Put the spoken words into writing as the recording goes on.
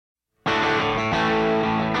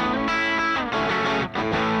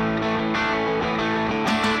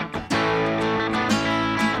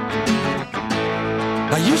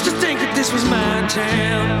I used to think that this was my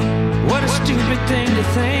town. What a stupid thing to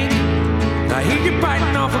think. I hear you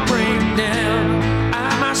biting off a breakdown.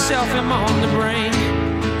 I myself am on the brink.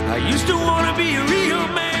 I used to want to be a real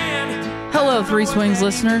man. Hello, Three Swings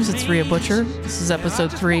listeners. It's Rhea Butcher. This is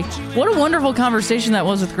episode 3. What a wonderful conversation that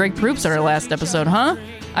was with Greg Proops at our last episode, huh?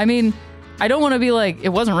 I mean, I don't want to be like, it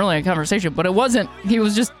wasn't really a conversation, but it wasn't. He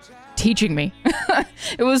was just teaching me.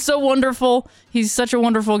 It was so wonderful. He's such a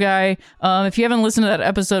wonderful guy. If you haven't listened to that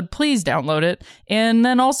episode, please download it. And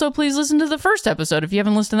then also please listen to the first episode. If you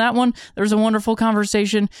haven't listened to that one, there's a wonderful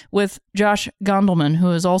conversation with Josh Gondelman,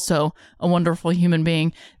 who is also a wonderful human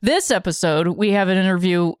being. This episode, we have an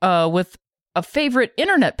interview with a favorite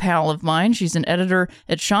internet pal of mine. She's an editor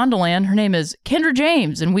at Shondaland. Her name is Kendra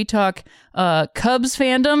James, and we talk Cubs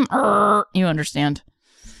fandom. You understand.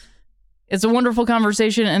 It's a wonderful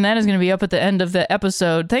conversation, and that is going to be up at the end of the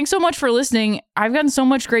episode. Thanks so much for listening. I've gotten so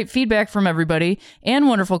much great feedback from everybody and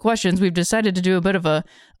wonderful questions. We've decided to do a bit of a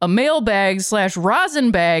mailbag /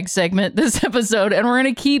 rosin bag segment this episode, and we're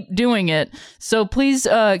going to keep doing it. So please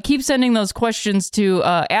keep sending those questions to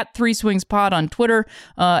at 3swingspod on Twitter,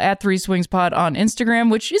 at 3swingspod on Instagram,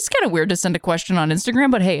 which is kind of weird to send a question on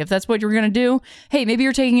Instagram, but hey, if that's what you're going to do, hey, maybe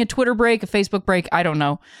you're taking a Twitter break, a Facebook break, I don't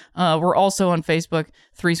know. We're also on Facebook,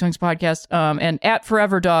 3 Swings Podcast, and at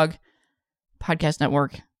Forever Dog Podcast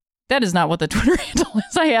Network. That is not what the Twitter handle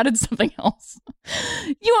is. I added something else.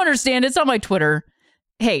 You understand, it's on my Twitter.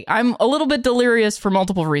 Hey, I'm a little bit delirious for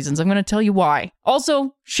multiple reasons. I'm going to tell you why.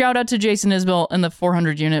 Also, shout out to Jason Isbell and the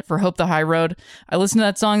 400 unit for Hope the High Road. I listened to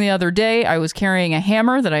that song the other day. I was carrying a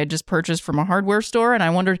hammer that I had just purchased from a hardware store, and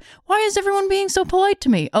I wondered, why is everyone being so polite to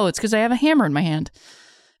me? Oh, it's because I have a hammer in my hand.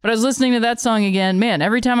 But I was listening to that song again. Man,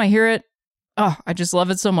 every time I hear it, I just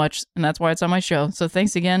love it so much, and that's why it's on my show. So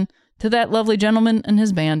thanks again to that lovely gentleman and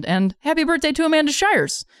his band, and happy birthday to Amanda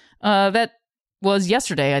Shires. That was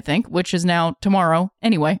yesterday, I think, which is now tomorrow.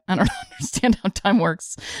 Anyway, I don't understand how time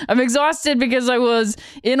works. I'm exhausted because I was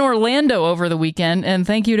in Orlando over the weekend, and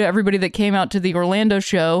thank you to everybody that came out to the Orlando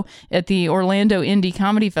show at the Orlando Indie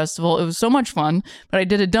Comedy Festival. It was so much fun, but I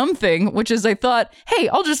did a dumb thing, which is I thought, hey,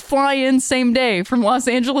 I'll just fly in same day from Los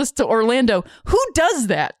Angeles to Orlando. Who does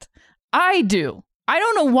that? I do. I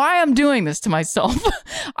don't know why I'm doing this to myself.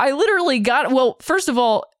 I literally first of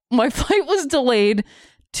all, my flight was delayed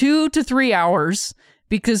 2 to 3 hours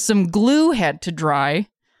because some glue had to dry.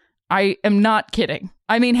 I am not kidding.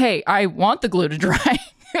 I mean, hey, I want the glue to dry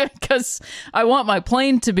because I want my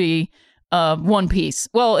plane to be one piece.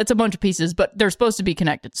 Well, it's a bunch of pieces, but they're supposed to be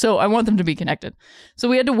connected. So I want them to be connected. So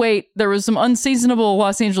we had to wait. There was some unseasonable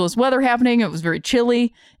Los Angeles weather happening. It was very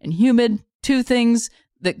chilly and humid. 2 things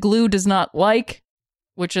that glue does not like,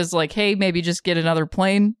 which is like, hey, maybe just get another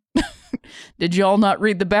plane. Did y'all not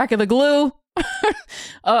read the back of the glue?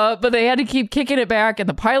 But they had to keep kicking it back, and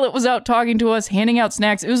the pilot was out talking to us, handing out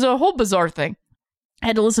snacks. It was a whole bizarre thing. I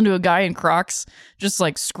had to listen to a guy in Crocs just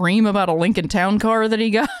like scream about a Lincoln Town car that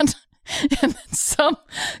he got. And then some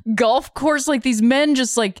golf course, like these men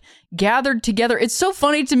just like gathered together. It's so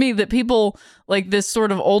funny to me that people like this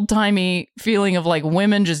sort of old timey feeling of like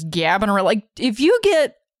women just gabbing around. Like if you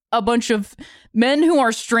get a bunch of men who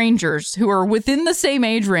are strangers who are within the same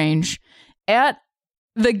age range at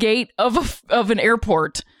the gate of an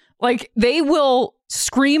airport, like they will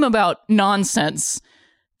scream about nonsense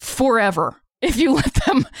forever. If you let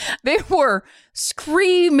them, they were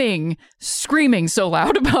screaming so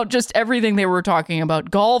loud about just everything they were talking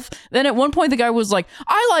about. Golf. Then at one point, the guy was like,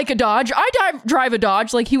 I like a Dodge. I drive a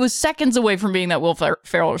Dodge. Like he was seconds away from being that Will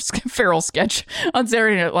Ferrell sketch on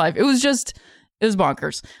Saturday Night Live. It was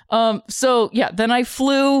bonkers. So yeah, then I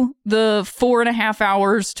flew the 4.5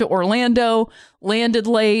 hours to Orlando, landed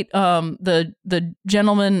late. The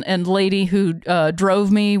gentleman and lady who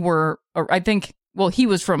drove me were, he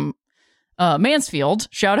was from Mansfield.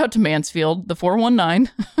 Shout out to Mansfield, the 419.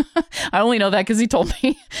 I only know that because he told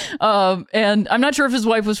me. And I'm not sure if his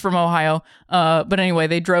wife was from Ohio. But anyway,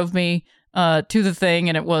 they drove me to the thing,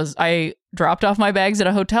 and I dropped off my bags at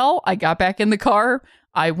a hotel. I got back in the car.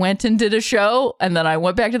 I went and did a show, and then I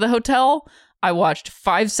went back to the hotel. I watched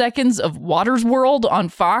 5 seconds of Water's World on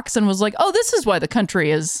Fox and was like, oh, this is why the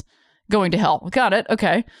country is going to hell. Got it.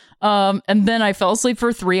 Okay. And then I fell asleep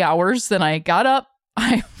for 3 hours. Then I got up.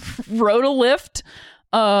 I rode a Lyft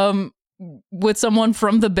with someone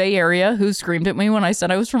from the Bay Area who screamed at me when I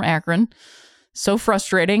said I was from Akron. So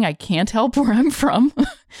frustrating. I can't help where I'm from.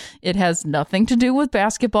 It has nothing to do with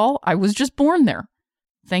basketball. I was just born there.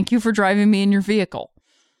 Thank you for driving me in your vehicle.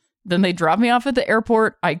 Then they dropped me off at the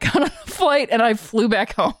airport. I got on a flight and I flew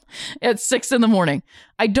back home at 6 a.m.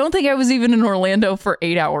 I don't think I was even in Orlando for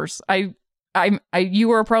 8 hours. You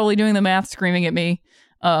were probably doing the math, screaming at me.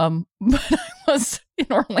 But I was in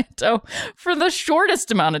Orlando for the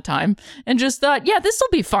shortest amount of time and just thought, yeah, this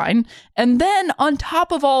will be fine. And then on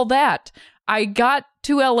top of all that, I got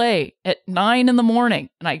to LA at 9 a.m. and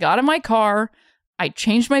I got in my car. I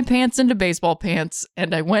changed my pants into baseball pants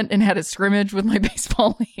and I went and had a scrimmage with my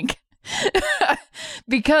baseball league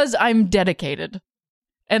because I'm dedicated.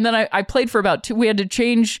 And then I played for about 2. We had to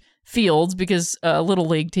change fields because a little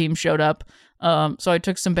league team showed up. So I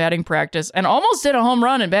took some batting practice and almost did a home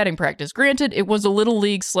run in batting practice. Granted, it was a little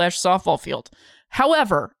league / softball field.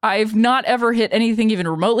 However, I've not ever hit anything even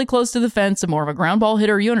remotely close to the fence. I'm more of a ground ball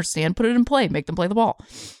hitter. You understand? Put it in play. Make them play the ball.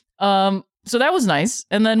 So that was nice.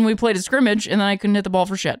 And then we played a scrimmage and then I couldn't hit the ball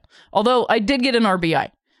for shit. Although I did get an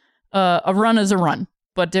RBI. A run is a run.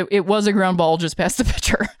 But it was a ground ball just past the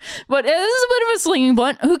pitcher. But it is a bit of a slinging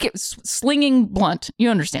blunt. Who cares? Slinging blunt. You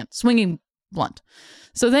understand. Swinging blunt.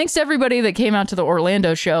 So thanks to everybody that came out to the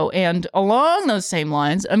Orlando show. And along those same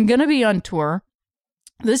lines, I'm going to be on tour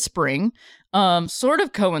this spring, sort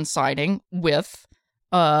of coinciding with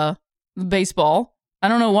baseball. I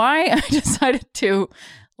don't know why I decided to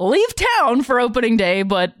leave town for opening day,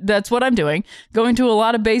 but that's what I'm doing. Going to a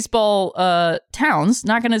lot of baseball towns.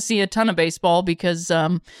 Not going to see a ton of baseball because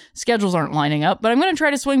schedules aren't lining up, but I'm going to try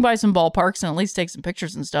to swing by some ballparks and at least take some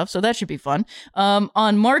pictures and stuff, so that should be fun.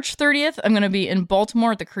 On March 30th, I'm going to be in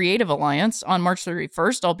Baltimore at the Creative Alliance. On March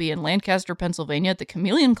 31st, I'll be in Lancaster, Pennsylvania at the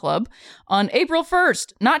Chameleon Club. On April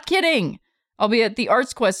 1st, not kidding, I'll be at the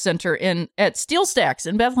Arts Quest Center at Steel Stacks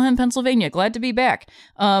in Bethlehem, Pennsylvania. Glad to be back.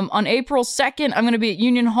 On April 2nd, I'm going to be at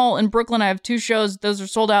Union Hall in Brooklyn. I have 2 shows. Those are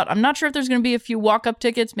sold out. I'm not sure if there's going to be a few walk-up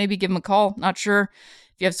tickets. Maybe give them a call. Not sure.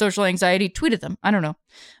 If you have social anxiety, tweet at them. I don't know.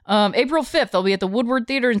 April 5th, I'll be at the Woodward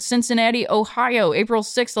Theater in Cincinnati, Ohio. April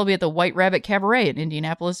 6th, I'll be at the White Rabbit Cabaret in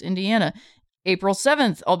Indianapolis, Indiana. April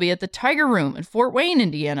 7th, I'll be at the Tiger Room in Fort Wayne,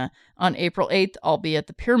 Indiana. On April 8th, I'll be at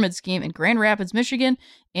the Pyramid Scheme in Grand Rapids, Michigan.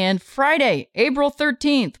 And Friday, April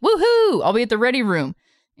 13th, woohoo! I'll be at the Ready Room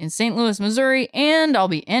in St. Louis, Missouri. And I'll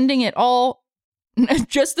be ending it all,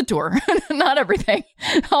 just the tour, not everything.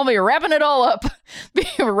 I'll be wrapping it all up,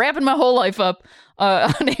 wrapping my whole life up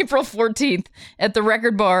on April 14th at the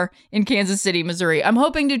Record Bar in Kansas City, Missouri. I'm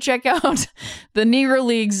hoping to check out the Negro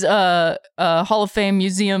League's Hall of Fame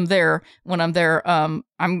museum there when I'm there. I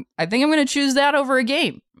think I'm going to choose that over a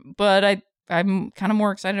game, but I'm kind of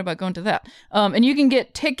more excited about going to that. And you can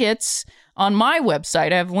get tickets on my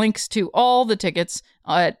website. I have links to all the tickets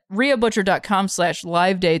at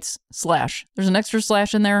riabutcher.com/live-dates/ There's an extra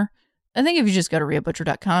slash in there. I think if you just go to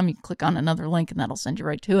riabutcher.com, you can click on another link and that'll send you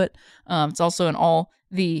right to it. It's also in all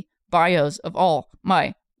the bios of all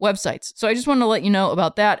my websites. So I just wanted to let you know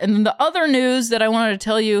about that. And then the other news that I wanted to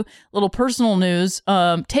tell you, little personal news,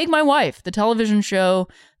 Take My Wife, the television show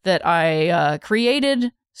that I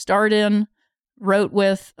created, starred in, wrote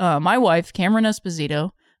with my wife, Cameron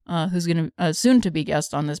Esposito, who's going to soon to be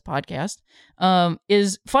guest on this podcast,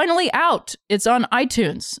 is finally out. It's on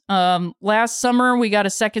iTunes. Last summer, we got a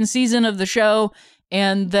second season of the show,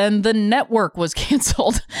 and then the network was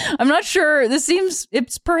canceled. I'm not sure.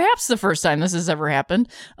 It's perhaps the first time this has ever happened.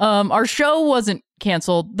 Our show wasn't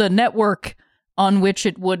canceled. The network on which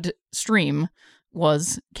it would stream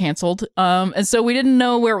was canceled. And so we didn't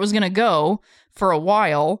know where it was going to go for a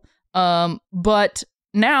while. But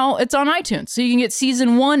now it's on iTunes, so you can get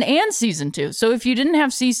season 1 and season 2. So if you didn't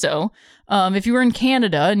have CISO, if you were in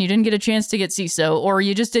Canada and you didn't get a chance to get CISO, or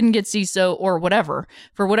you just didn't get CISO, or whatever,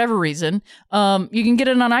 for whatever reason, you can get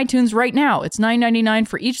it on iTunes right now. It's $9.99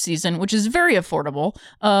 for each season, which is very affordable.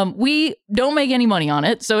 We don't make any money on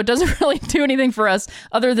it, so it doesn't really do anything for us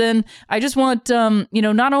other than I just want,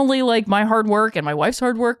 not only like my hard work and my wife's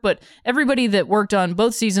hard work, but everybody that worked on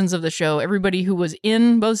both seasons of the show, everybody who was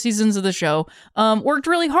in both seasons of the show, worked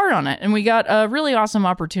really hard on it. And we got a really awesome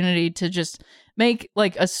opportunity to just make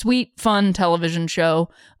like a sweet, fun television show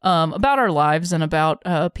about our lives and about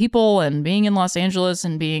people and being in Los Angeles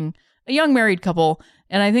and being a young married couple.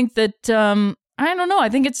 And I think that, I don't know,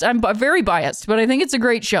 I'm very biased, but I think it's a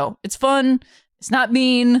great show. It's fun. It's not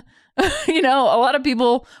mean. A lot of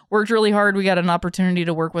people worked really hard. We got an opportunity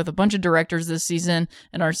to work with a bunch of directors this season.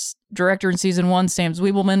 And our director in season 1, Sam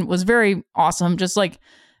Zwiebelman, was very awesome. Just like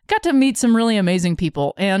got to meet some really amazing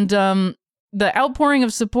people. And, the outpouring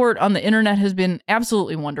of support on the internet has been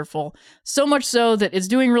absolutely wonderful. So much so that it's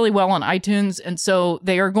doing really well on iTunes. And so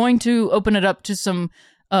they are going to open it up to some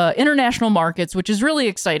international markets, which is really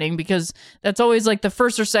exciting because that's always like the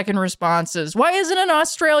first or second response is, why isn't it in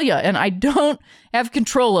Australia? And I don't have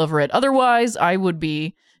control over it. Otherwise, I would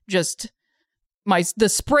be just the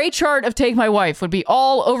spray chart of Take My Wife would be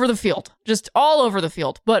all over the field, just all over the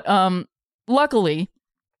field. But luckily,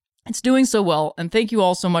 It's doing so well, and thank you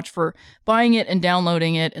all so much for buying it and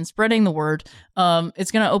downloading it and spreading the word.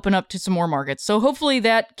 It's going to open up to some more markets. So hopefully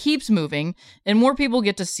that keeps moving and more people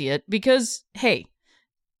get to see it because, hey,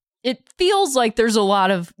 it feels like there's a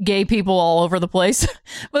lot of gay people all over the place,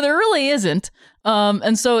 but there really isn't.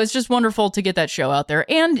 And so it's just wonderful to get that show out there.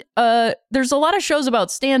 And there's a lot of shows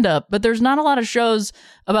about stand-up, but there's not a lot of shows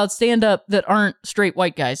about stand-up that aren't straight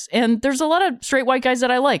white guys. And there's a lot of straight white guys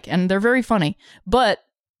that I like, and they're very funny. But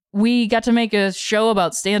we got to make a show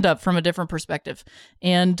about stand-up from a different perspective.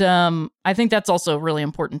 And I think that's also really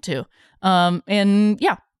important too. And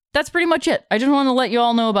yeah, that's pretty much it. I just want to let you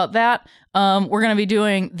all know about that. We're going to be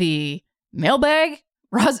doing the mailbag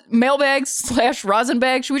 /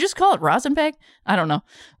 Rosenbag. Should we just call it Rosenbag? I don't know.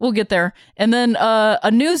 We'll get there. And then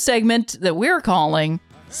a new segment that we're calling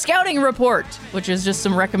Scouting Report, which is just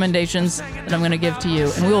some recommendations that I'm going to give to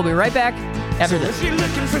you. And we will be right back after this. If you're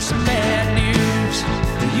looking for some bad news,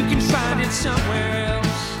 you can find it somewhere else.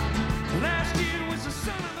 Last year was the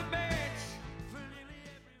son of a bitch for nearly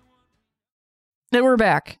everyone. And we're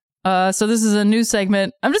back. So this is a new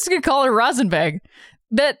segment. I'm just going to call it Rosenbag.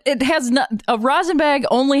 That it has not. A Rosenbag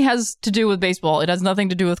only has to do with baseball. It has nothing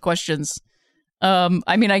to do with questions.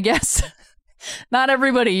 I mean, I guess not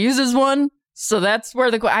everybody uses one, so that's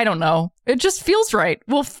where I don't know. It just feels right.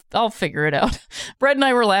 I'll figure it out. Brett and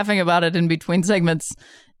I were laughing about it in between segments.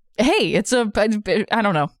 Hey, I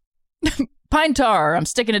don't know. Pine tar. I'm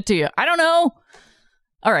sticking it to you. I don't know.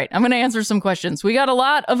 All right, I'm going to answer some questions. We got a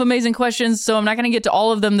lot of amazing questions, so I'm not going to get to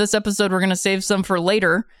all of them this episode. We're going to save some for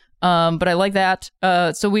later, but I like that.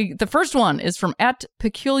 The first one is from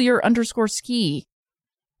 @peculiar_ski.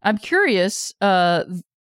 I'm curious,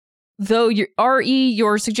 though,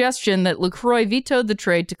 your suggestion that LaCroix vetoed the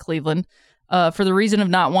trade to Cleveland for the reason of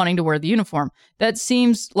not wanting to wear the uniform. That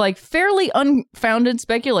seems like fairly unfounded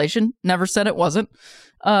speculation. Never said it wasn't.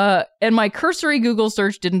 And my cursory Google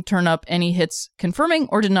search didn't turn up any hits confirming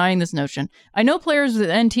or denying this notion. I know players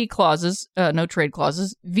with NT clauses, no trade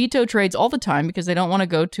clauses, veto trades all the time because they don't want to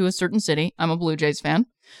go to a certain city. I'm a Blue Jays fan.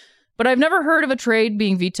 But I've never heard of a trade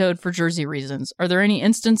being vetoed for jersey reasons. Are there any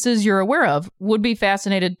instances you're aware of? Would be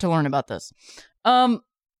fascinated to learn about this.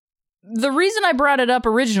 The reason I brought it up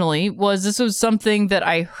originally was this was something that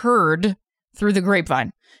I heard through the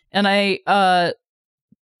grapevine. And I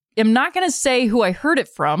am not going to say who I heard it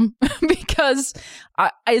from because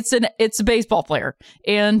it's a baseball player.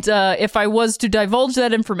 And if I was to divulge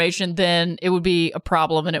that information, then it would be a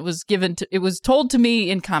problem. And it was told to me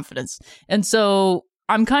in confidence. And so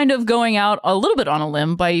I'm kind of going out a little bit on a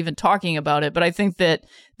limb by even talking about it. But I think that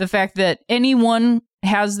the fact that anyone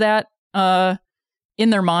has that in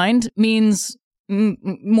their mind means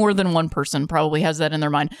more than one person probably has that in their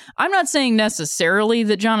mind. I'm not saying necessarily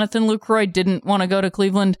that Jonathan Lucroy didn't want to go to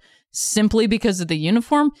Cleveland simply because of the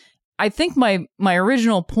uniform. I think my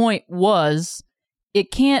original point was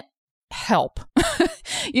it can't help.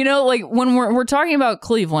 Like when we're talking about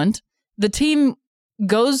Cleveland, the team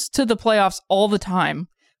goes to the playoffs all the time.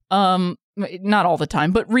 Not all the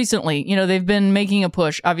time, but recently, they've been making a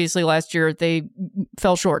push. Obviously last year they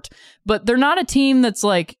fell short, but they're not a team that's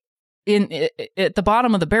like at the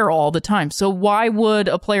bottom of the barrel all the time. So why would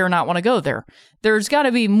a player not want to go there? There's got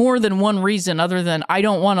to be more than one reason other than I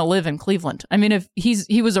don't want to live in Cleveland. I mean, if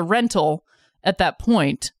he was a rental at that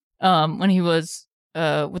point, when he was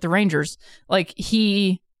with the Rangers, when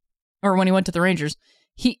he went to the Rangers,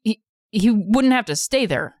 he wouldn't have to stay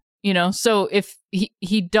there, So if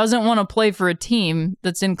he doesn't want to play for a team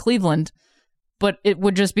that's in Cleveland, but it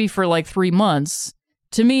would just be for like 3 months.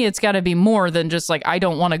 To me, it's got to be more than just like, I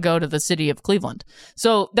don't want to go to the city of Cleveland.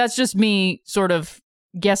 So that's just me sort of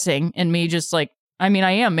guessing and me just like, I mean,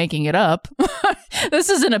 I am making it up. This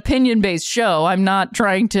is an opinion-based show. I'm not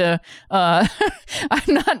trying to, I'm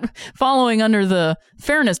not following under the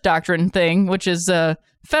fairness doctrine thing, which is a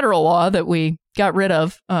federal law that we got rid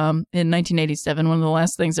of in 1987, one of the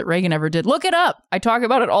last things that Reagan ever did. Look it up. I talk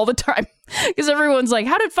about it all the time because everyone's like,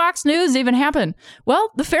 how did Fox News even happen?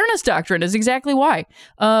 Well, the fairness doctrine is exactly why.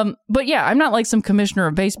 But yeah, I'm not like some commissioner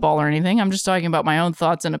of baseball or anything. I'm just talking about my own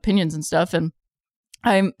thoughts and opinions and stuff. And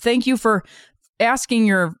thank you for asking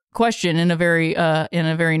your question in a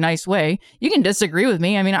very nice way. You can disagree with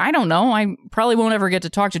me. I mean, I don't know. I probably won't ever get to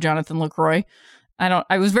talk to Jonathan LaCroix.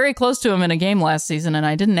 I was very close to him in a game last season, and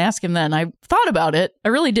I didn't ask him then. I thought about it. I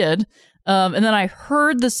really did. And then I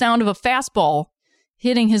heard the sound of a fastball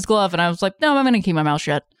hitting his glove, and I was like, no, I'm going to keep my mouth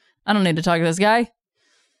shut. I don't need to talk to this guy.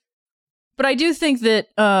 But I do think that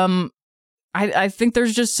I think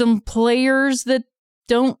there's just some players that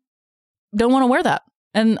don't want to wear that.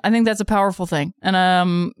 And I think that's a powerful thing.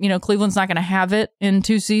 And, Cleveland's not going to have it in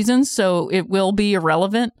 2 seasons, so it will be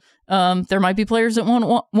irrelevant. There might be players that won't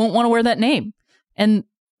want to wear that name. And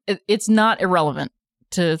it's not irrelevant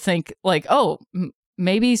to think like,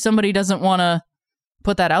 maybe somebody doesn't want to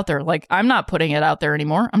put that out there. Like, I'm not putting it out there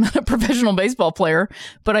anymore. I'm not a professional baseball player,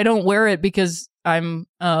 but I don't wear it because I'm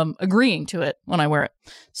agreeing to it when I wear it.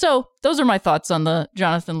 So those are my thoughts on the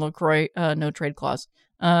Jonathan Lucroy no trade clause.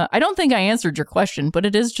 I don't think I answered your question, but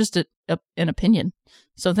it is just an opinion.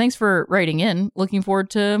 So thanks for writing in. Looking forward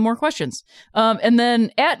to more questions. And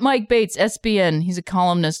then at Mike Bates, SBN, he's a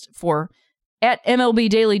columnist for at MLB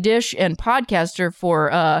Daily Dish and podcaster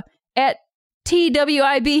for at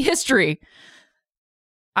TWIB History.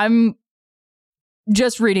 I'm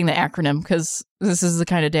just reading the acronym because this is the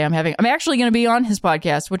kind of day I'm having. I'm actually going to be on his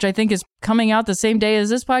podcast, which I think is coming out the same day as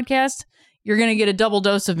this podcast. You're going to get a double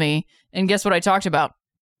dose of me. And guess what I talked about?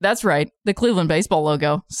 That's right, the Cleveland baseball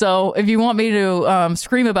logo. So if you want me to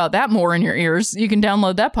scream about that more in your ears, you can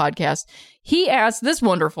download that podcast. He asked this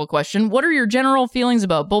wonderful question. What are your general feelings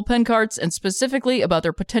about bullpen carts and specifically about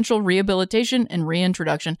their potential rehabilitation and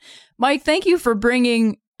reintroduction? Mike, thank you for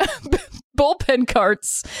bringing bullpen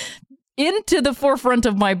carts into the forefront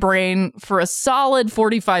of my brain for a solid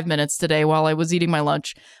 45 minutes today while I was eating my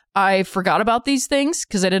lunch. I forgot about these things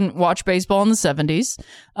because I didn't watch baseball in the 70s.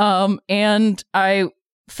 And I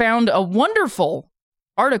found a wonderful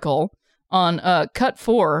article on Cut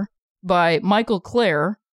 4 by Michael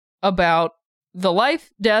Clare about the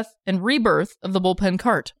life, death, and rebirth of the bullpen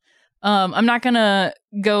cart. I'm not going to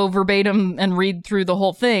go verbatim and read through the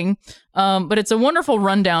whole thing, but it's a wonderful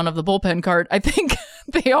rundown of the bullpen cart. I think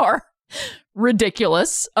they are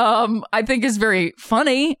ridiculous. I think it's very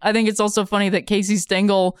funny. I think it's also funny that Casey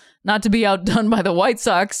Stengel, not to be outdone by the White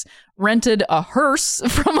Sox, rented a hearse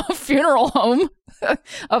from a funeral home,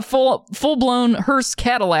 a full-blown hearse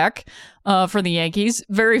Cadillac for the Yankees.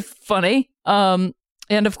 Very funny.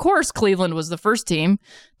 And of course, Cleveland was the first team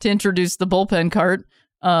to introduce the bullpen cart.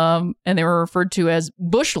 And they were referred to as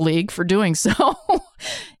Bush League for doing so.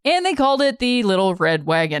 And they called it the Little Red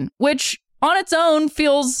Wagon, which on its own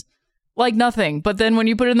feels like nothing. But then when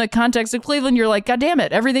you put it in the context of Cleveland, you're like, God damn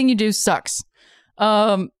it, everything you do sucks.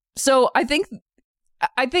 So I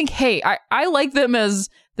think, hey, I like them as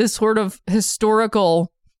this sort of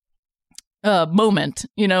historical moment,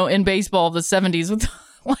 in baseball of the 70s with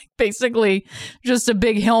like basically just a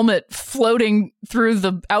big helmet floating through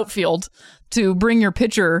the outfield to bring your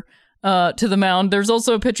pitcher to the mound. There's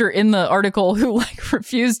also a pitcher in the article who like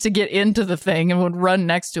refused to get into the thing and would run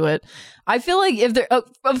next to it. I feel like if they're,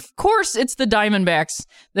 of course, it's the Diamondbacks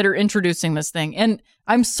that are introducing this thing. And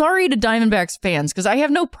I'm sorry to Diamondbacks fans because I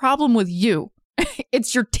have no problem with you.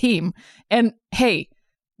 It's your team. And hey,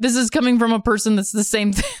 this is coming from a person that's the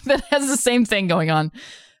same that has the same thing going on.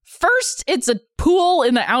 First, it's a pool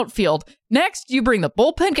in the outfield. Next, you bring the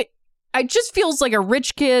bullpen. It just feels like a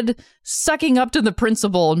rich kid sucking up to the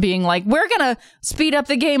principal and being like, we're going to speed up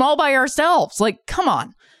the game all by ourselves. Like, come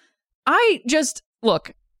on.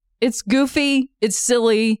 Look, it's goofy. It's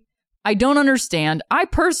silly. I don't understand. I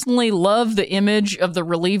personally love the image of the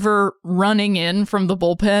reliever running in from the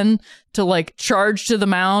bullpen to like charge to the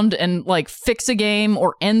mound and like fix a game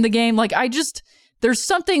or end the game. Like, there's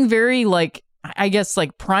something very like, I guess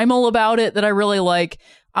like primal about it that I really like.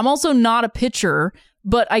 I'm also not a pitcher,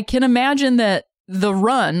 but I can imagine that the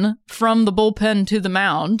run from the bullpen to the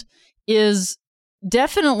mound is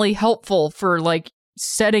definitely helpful for like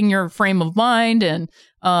setting your frame of mind and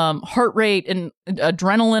heart rate and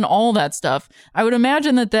adrenaline, all that stuff. I would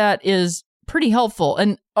imagine that is pretty helpful.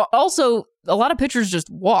 And also a lot of pitchers just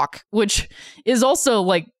walk, which is also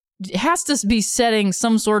like, has to be setting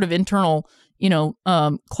some sort of internal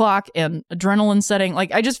clock and adrenaline setting.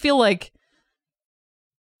 Like, I just feel like,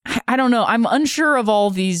 I don't know. I'm unsure of all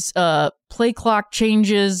these play clock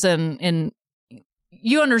changes and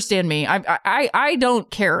you understand me. I don't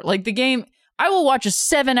care. Like the game, I will watch a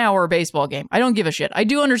 7-hour baseball game. I don't give a shit. I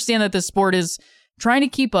do understand that this sport is trying to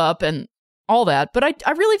keep up and all that, but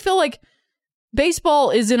I really feel like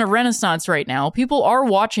baseball is in a renaissance right now. People are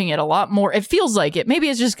watching it a lot more. It feels like it. Maybe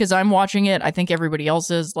it's just because I'm watching it. I think everybody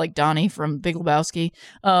else is, like Donnie from Big Lebowski.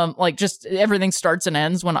 Like just everything starts and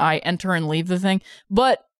ends when I enter and leave the thing.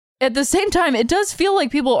 But at the same time, it does feel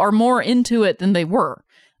like people are more into it than they were.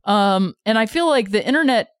 And I feel like the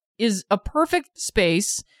internet is a perfect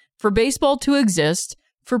space for baseball to exist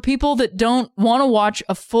for people that don't want to watch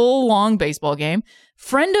a full long baseball game.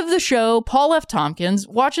 Friend of the show, Paul F. Tompkins,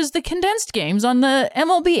 watches the condensed games on the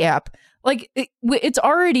MLB app. Like, it's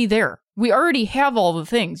already there. We already have all the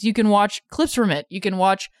things. You can watch clips from it. You can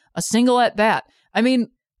watch a single at bat. I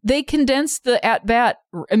mean, they condense the at-bat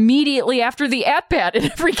immediately after the at-bat in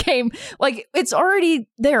every game. Like, it's already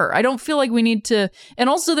there. I don't feel like we need to. And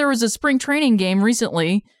also, there was a spring training game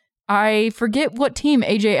recently. I forget what team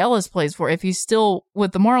AJ Ellis plays for, if he's still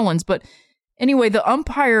with the Marlins. But anyway, the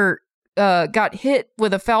umpire got hit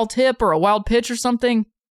with a foul tip or a wild pitch or something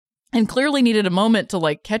and clearly needed a moment to,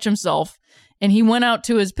 like, catch himself. And he went out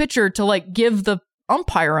to his pitcher to, like, give the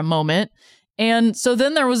umpire a moment. And so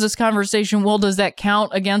then there was this conversation, well, does that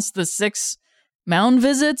count against the 6 mound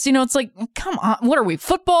visits? You know, it's like, come on, what are we,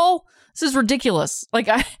 football? This is ridiculous. Like,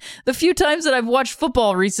 the few times that I've watched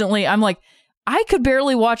football recently, I'm like, I could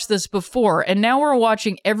barely watch this before. And now we're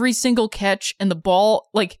watching every single catch and the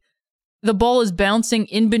ball is bouncing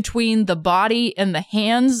in between the body and the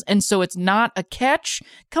hands. And so it's not a catch.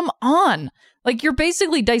 Come on. Like, you're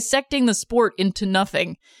basically dissecting the sport into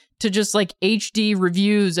nothing to just like HD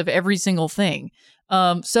reviews of every single thing.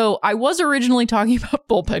 So I was originally talking about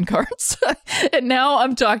bullpen cards and now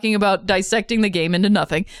I'm talking about dissecting the game into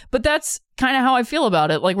nothing. But that's kind of how I feel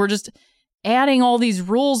about it. Like, we're just adding all these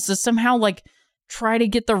rules to somehow like try to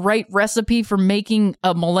get the right recipe for making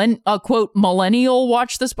a quote millennial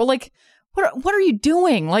watch this. But like, what are you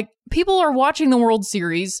doing? Like, people are watching the World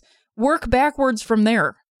Series. Work backwards from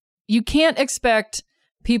there. You can't expect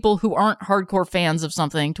people who aren't hardcore fans of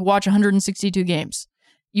something to watch 162 games.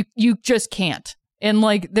 You just can't. And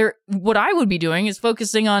like, what I would be doing is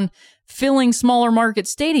focusing on filling smaller market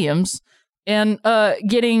stadiums and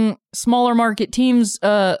getting smaller market teams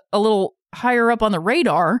a little higher up on the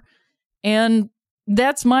radar. And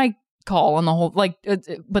that's my call on the whole, like,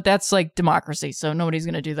 but that's like democracy. So nobody's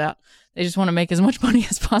going to do that. They just want to make as much money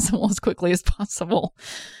as possible, as quickly as possible.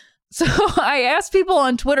 So I asked people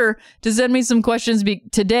on Twitter to send me some questions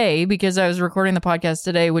today because I was recording the podcast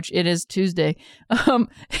today, which it is Tuesday.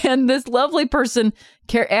 And this lovely person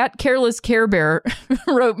at Careless Care Bear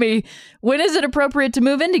wrote me, when is it appropriate to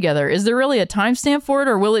move in together? Is there really a timestamp for it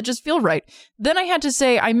or will it just feel right? Then I had to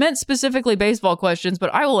say, I meant specifically baseball questions,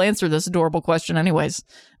 but I will answer this adorable question anyways.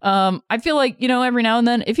 I feel like, you know, every now and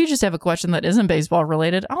then, if you just have a question that isn't baseball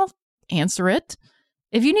related, I'll answer it.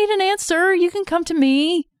 If you need an answer, you can come to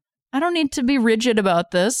me. I don't need to be rigid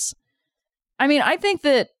about this. I mean, I think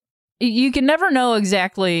that you can never know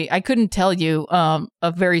exactly. I couldn't tell you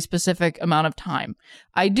a very specific amount of time.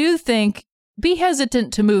 I do think be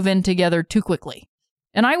hesitant to move in together too quickly.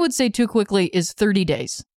 And I would say too quickly is 30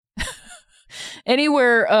 days.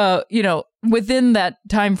 Anywhere, within that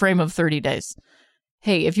time frame of 30 days.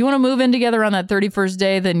 Hey, if you want to move in together on that 31st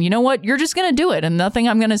day, then you know what? You're just going to do it. And nothing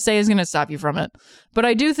I'm going to say is going to stop you from it. But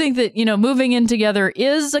I do think that, moving in together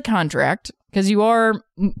is a contract because you are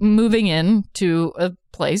moving in to a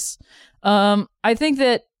place. I think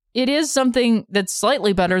that it is something that's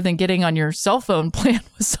slightly better than getting on your cell phone plan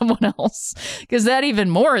with someone else, because that even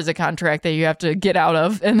more is a contract that you have to get out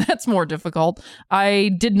of. And that's more difficult. I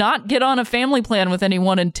did not get on a family plan with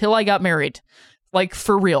anyone until I got married. Like,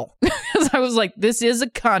 for real. Because I was like, this is a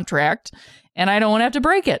contract and I don't want to have to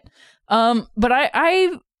break it. But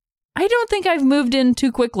I don't think I've moved in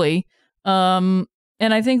too quickly. And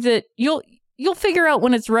I think that you'll figure out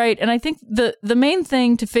when it's right. And I think the main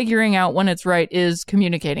thing to figuring out when it's right is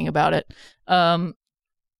communicating about it. And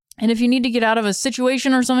if you need to get out of a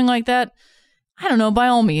situation or something like that, I don't know, by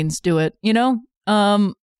all means do it,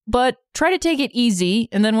 but try to take it easy.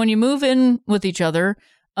 And then when you move in with each other,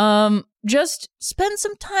 just spend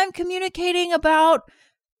some time communicating about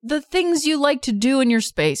the things you like to do in your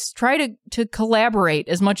space. Try to collaborate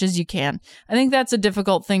as much as you can. I think that's a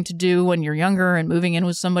difficult thing to do when you're younger and moving in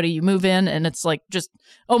with somebody. You move in and it's like, just,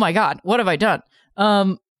 oh my God, what have I done?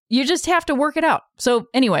 You just have to work it out. So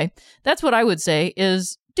anyway, that's what I would say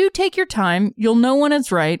is do take your time. You'll know when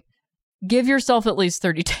it's right. Give yourself at least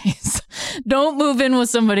 30 days. Don't move in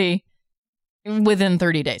with somebody within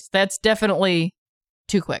 30 days. That's definitely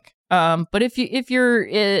too quick. But if you're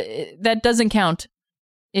that doesn't count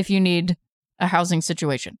if you need a housing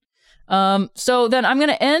situation. So then I'm going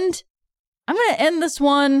to end this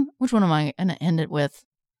one. Which one am I going to end it with?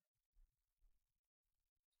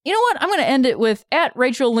 You know what? I'm going to end it with at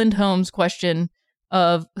Rachel Lindholm's question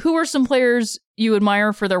of who are some players you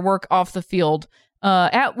admire for their work off the field?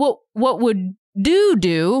 At what would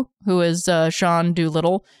do, who is Sean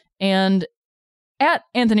Doolittle, and at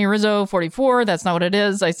Anthony Rizzo 44, that's not what it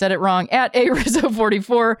is. I said it wrong. At A Rizzo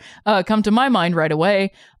 44, come to my mind right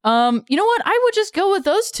away. You know what? I would just go with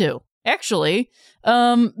those two, actually,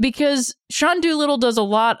 because Sean Doolittle does a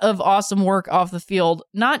lot of awesome work off the field,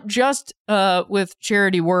 not just with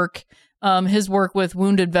charity work, his work with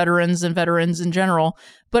wounded veterans and veterans in general,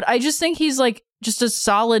 but I just think he's like just a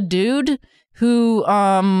solid dude who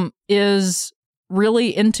is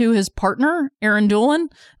really into his partner, Aaron Doolin,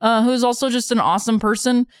 who's also just an awesome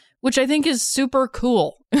person, which I think is super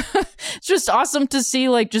cool. It's just awesome to see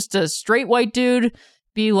like just a straight white dude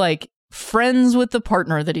be like friends with the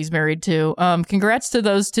partner that he's married to. Congrats to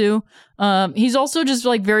those two. He's also just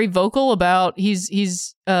like very vocal about,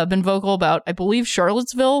 he's been vocal about, I believe,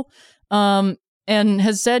 Charlottesville, and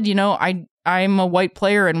has said, you know, I'm a white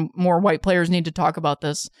player and more white players need to talk about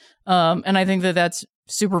this. And I think that that's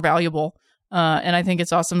super valuable. And I think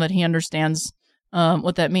it's awesome that he understands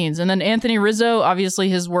what that means. And then Anthony Rizzo, obviously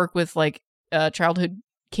his work with like childhood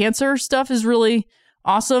cancer stuff is really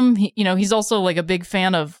awesome. He's also like a big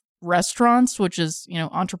fan of restaurants, which is,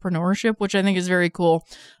 entrepreneurship, which I think is very cool.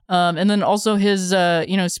 And then also his,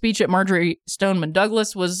 speech at Marjorie Stoneman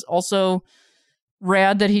Douglas was also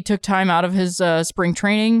rad, that he took time out of his spring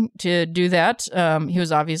training to do that. He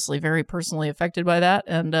was obviously very personally affected by that,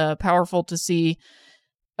 and powerful to see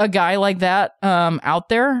a guy like that out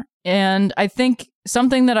there. And I think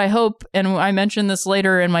something that I hope, and I mentioned this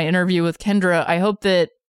later in my interview with Kendra, I hope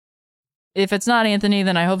that if it's not Anthony,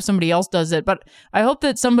 then I hope somebody else does it. But I hope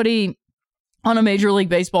that somebody on a Major League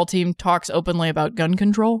Baseball team talks openly about gun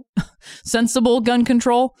control, sensible gun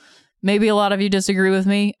control. Maybe a lot of you disagree with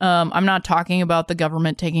me. I'm not talking about the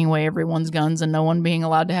government taking away everyone's guns and no one being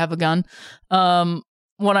allowed to have a gun.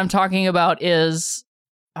 What I'm talking about is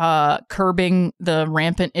curbing the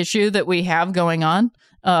rampant issue that we have going on.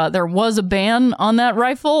 There was a ban on that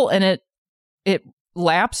rifle, and it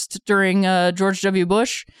lapsed during George W.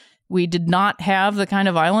 Bush. We did not have the kind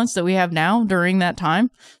of violence that we have now during that time.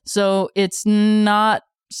 So it's not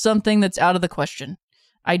something that's out of the question.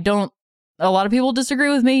 A lot of people disagree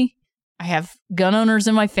with me. I have gun owners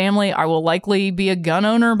in my family. I will likely be a gun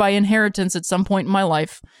owner by inheritance at some point in my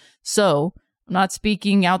life. So I'm not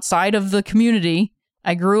speaking outside of the community.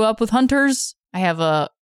 I grew up with hunters. I have a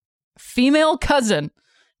female cousin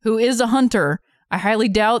who is a hunter. I highly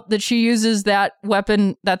doubt that she uses that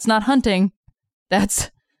weapon. That's not hunting.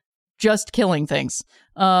 That's just killing things.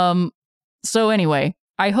 So anyway,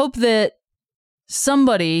 I hope that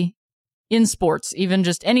somebody in sports, even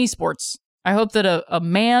just any sports, I hope that a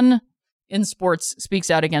man in sports speaks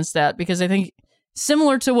out against that, because I think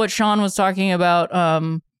similar to what Sean was talking about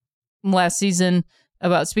last season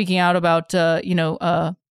about speaking out about,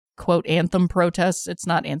 quote, anthem protests. It's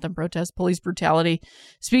not anthem protests, police brutality.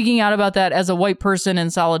 Speaking out about that as a white person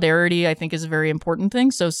in solidarity, I think, is a very important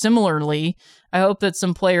thing. So similarly, I hope that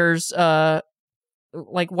some players,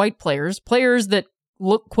 like white players that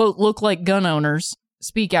look like gun owners,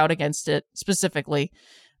 speak out against it specifically.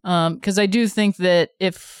 Because I do think that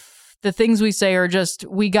if the things we say are just,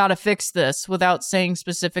 we got to fix this, without saying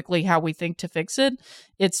specifically how we think to fix it,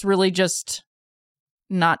 it's really just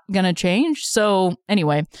not going to change. So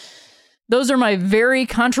anyway, those are my very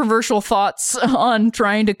controversial thoughts on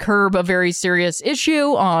trying to curb a very serious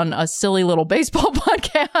issue on a silly little baseball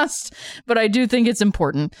podcast, but I do think it's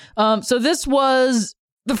important. So this was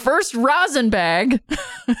the first Rosin Bag.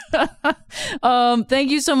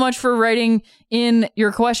 Thank you so much for writing in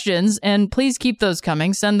your questions, and please keep those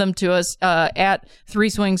coming. Send them to us at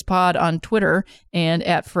 3swingspod on Twitter and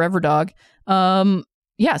at ForeverDog.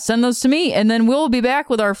 Yeah, send those to me, and then we'll be back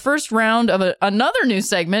with our first round of another new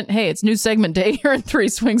segment. Hey, it's new segment day here in 3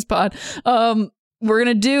 Swings Pod. We're going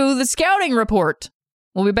to do the scouting report.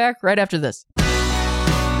 We'll be back right after this.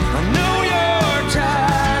 I know you're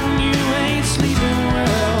tired and you ain't sleeping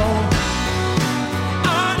well.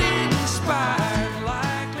 Uninspired,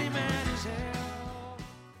 likely man as hell.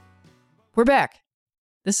 We're back.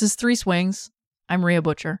 This is 3 Swings. I'm Rhea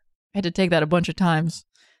Butcher. I had to take that a bunch of times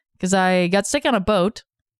because I got sick on a boat.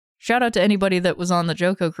 Shout out to anybody that was on the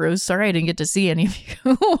Joko cruise. Sorry I didn't get to see any of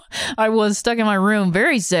you. I was stuck in my room,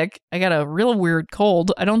 very sick. I got a real weird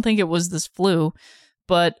cold. I don't think it was this flu,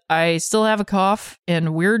 but I still have a cough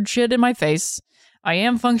and weird shit in my face. I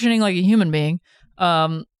am functioning like a human being.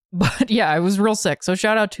 But yeah, I was real sick. So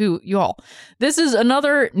shout out to you all. This is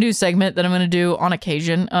another new segment that I'm going to do on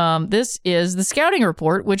occasion. This is the scouting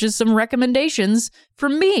report, which is some recommendations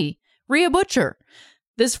from me, Rhea Butcher.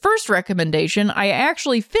 This first recommendation I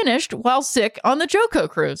actually finished while sick on the Joko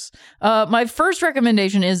cruise. My first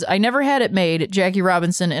recommendation is I Never Had It Made, Jackie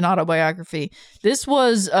Robinson, an autobiography. This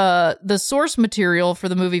was the source material for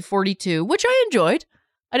the movie 42, which I enjoyed.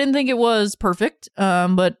 I didn't think it was perfect,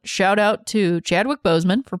 but shout out to Chadwick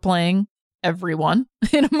Boseman for playing everyone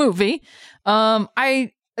in a movie.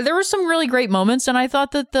 There were some really great moments, and I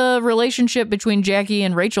thought that the relationship between Jackie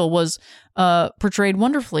and Rachel was portrayed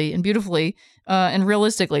wonderfully and beautifully and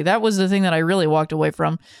realistically. That was the thing that I really walked away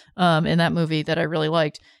from in that movie that I really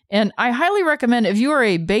liked. And I highly recommend, if you are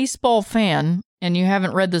a baseball fan and you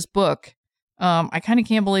haven't read this book, I kind of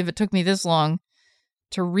can't believe it took me this long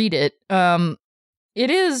to read it. It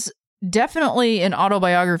is definitely an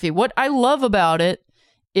autobiography. What I love about it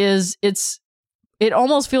is it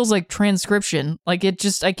almost feels like transcription. Like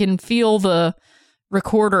I can feel the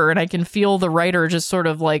recorder and I can feel the writer just sort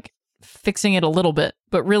of like fixing it a little bit.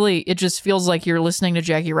 But really, it just feels like you're listening to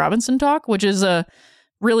Jackie Robinson talk, which is a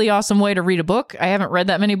really awesome way to read a book. I haven't read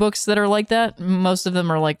that many books that are like that. Most of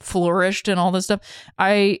them are like flourished and all this stuff.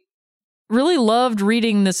 I really loved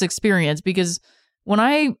reading this experience because when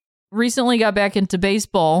I recently got back into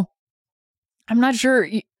baseball, I'm not sure.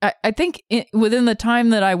 I think within the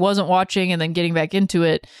time that I wasn't watching and then getting back into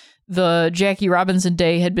it, the Jackie Robinson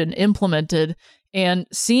Day had been implemented, and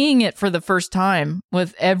seeing it for the first time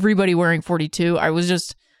with everybody wearing 42, I was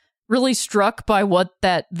just really struck by what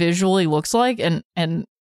that visually looks like and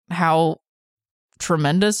how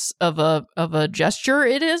tremendous of a gesture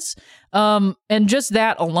it is. And just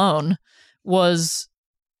that alone was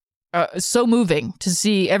so moving to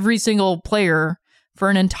see every single player for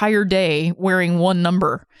an entire day wearing one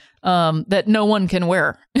number that no one can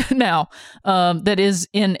wear now, that is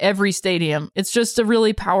in every stadium. It's just a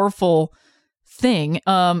really powerful thing.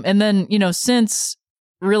 And then, since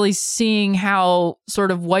really seeing how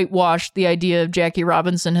sort of whitewashed the idea of Jackie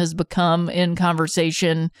Robinson has become in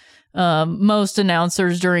conversation, most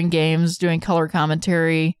announcers during games doing color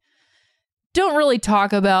commentary don't really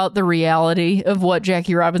talk about the reality of what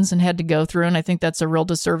Jackie Robinson had to go through, and I think that's a real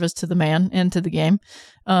disservice to the man and to the game.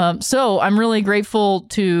 So I'm really grateful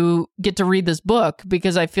to get to read this book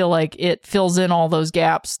because I feel like it fills in all those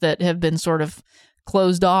gaps that have been sort of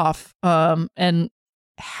closed off, and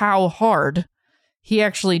how hard he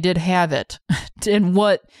actually did have it and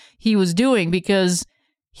what he was doing, because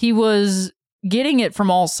he was getting it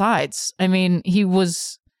from all sides. I mean,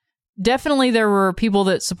 definitely there were people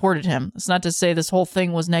that supported him. It's not to say this whole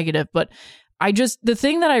thing was negative, but the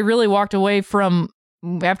thing that I really walked away from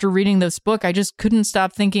after reading this book, I just couldn't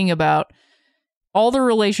stop thinking about all the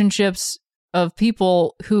relationships of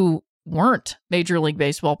people who weren't Major League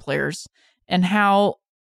Baseball players and how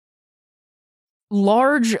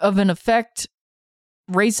large of an effect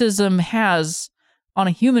racism has on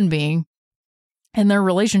a human being and their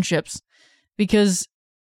relationships. Because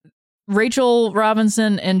Rachel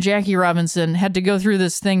Robinson and Jackie Robinson had to go through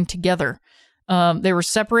this thing together. They were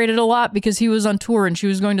separated a lot because he was on tour and she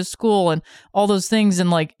was going to school and all those things.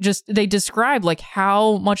 And they described like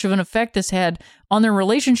how much of an effect this had on their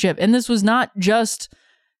relationship. And this was not just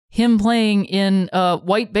him playing in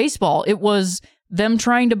white baseball. It was them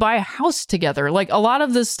trying to buy a house together. Like a lot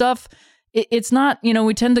of this stuff, it's not,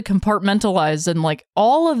 we tend to compartmentalize and like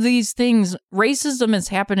all of these things. Racism is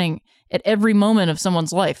happening at every moment of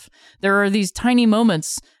someone's life. There are these tiny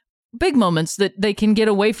moments, big moments that they can get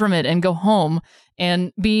away from it and go home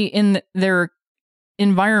and be in their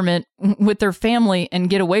environment with their family and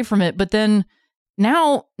get away from it. But then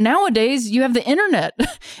nowadays you have the internet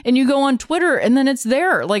and you go on Twitter and then it's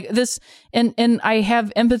there like this. And I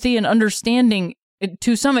have empathy and understanding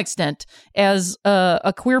to some extent as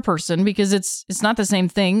a queer person, because it's not the same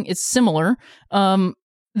thing. It's similar,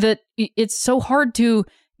 that it's so hard to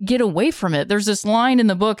get away from it. There's this line in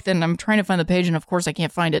the book, and I'm trying to find the page, and of course I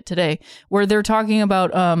can't find it today, where they're talking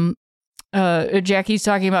about, Jackie's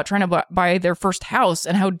talking about trying to buy their first house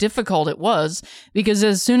and how difficult it was, because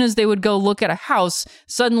as soon as they would go look at a house,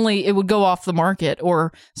 suddenly it would go off the market,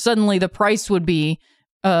 or suddenly the price would be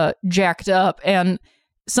jacked up. And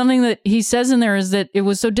something that he says in there is that it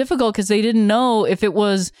was so difficult because they didn't know if it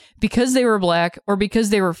was because they were black or because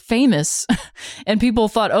they were famous. And people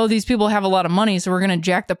thought, oh, these people have a lot of money, so we're going to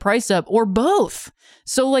jack the price up, or both.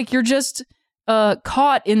 So like you're just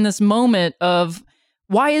caught in this moment of,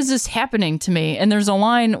 why is this happening to me? And there's a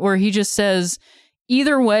line where he just says,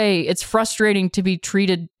 either way, it's frustrating to be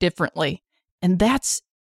treated differently. And that's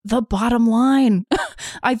the bottom line.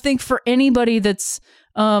 I think for anybody that's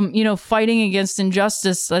fighting against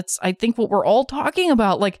injustice, that's, I think, what we're all talking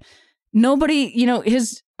about. Like, nobody,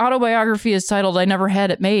 his autobiography is titled, I Never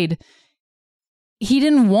Had It Made. He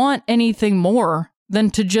didn't want anything more than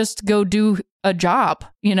to just go do a job,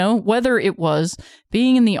 whether it was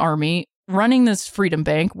being in the Army, running this Freedom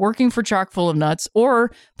Bank, working for Chock full of Nuts,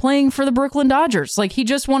 or playing for the Brooklyn Dodgers. Like, he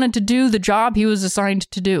just wanted to do the job he was assigned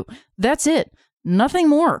to do. That's it. Nothing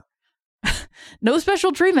more. No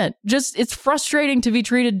special treatment. Just, it's frustrating to be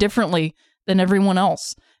treated differently than everyone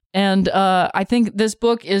else. And I think this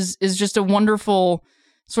book is just a wonderful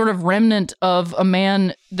sort of remnant of a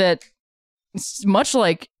man that, much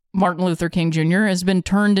like Martin Luther King Jr., has been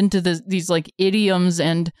turned into these like idioms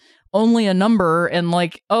and only a number, and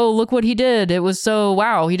like, oh, look what he did. It was so,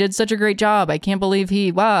 wow, he did such a great job. I can't believe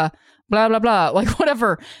blah, blah, blah, like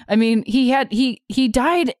whatever. I mean, he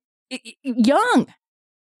died young.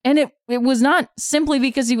 And it was not simply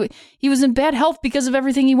because he was in bad health because of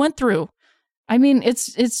everything he went through. I mean,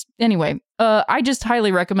 it's anyway, I just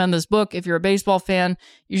highly recommend this book. If you're a baseball fan,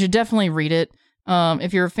 you should definitely read it.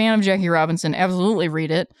 If you're a fan of Jackie Robinson, absolutely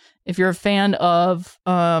read it. If you're a fan of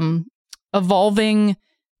evolving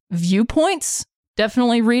viewpoints,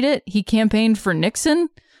 definitely read it. He campaigned for Nixon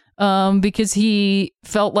because he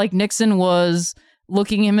felt like Nixon was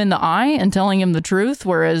looking him in the eye and telling him the truth,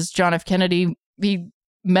 whereas John F. Kennedy, he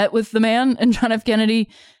met with the man, and John F. Kennedy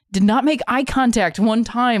did not make eye contact one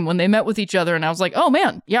time when they met with each other. And I was like, oh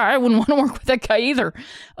man, yeah, I wouldn't want to work with that guy either.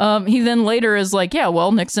 He then later is like, yeah,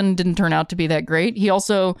 well, Nixon didn't turn out to be that great. He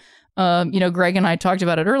also, Greg and I talked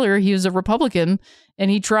about it earlier. He was a Republican,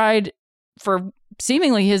 and he tried for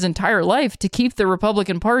seemingly his entire life to keep the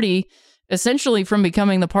Republican Party essentially from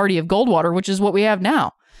becoming the party of Goldwater, which is what we have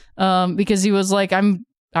now. Because he was like, I'm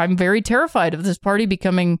very terrified of this party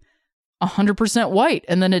becoming 100% white.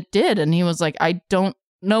 And then it did. And he was like, I don't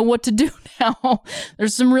know what to do now.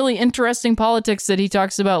 There's some really interesting politics that he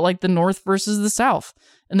talks about, like the North versus the South,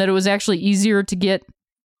 and that it was actually easier to get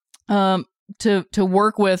to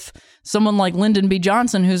work with someone like Lyndon B.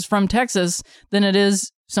 Johnson, who's from Texas, than it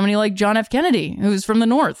is somebody like John F. Kennedy, who's from the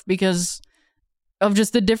North, because of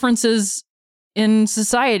just the differences in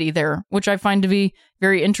society there, which I find to be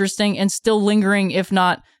very interesting and still lingering, if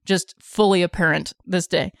not just fully apparent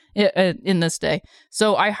in this day.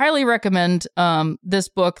 So I highly recommend this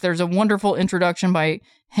book. There's a wonderful introduction by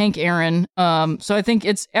Hank Aaron. So I think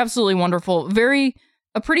it's absolutely wonderful.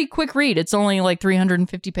 A pretty quick read. It's only like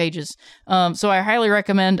 350 pages. So I highly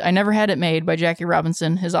recommend I Never Had It Made by Jackie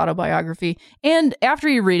Robinson, his autobiography. And after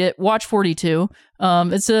you read it, watch 42.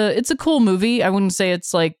 It's a cool movie. I wouldn't say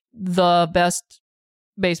it's like the best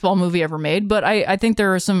baseball movie ever made, but I think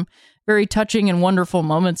there are some very touching and wonderful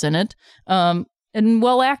moments in it. And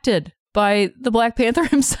well acted by the Black Panther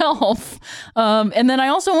himself. And then I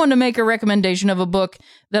also wanted to make a recommendation of a book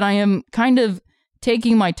that I am kind of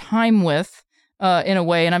taking my time with. In a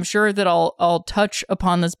way, and I'm sure that I'll touch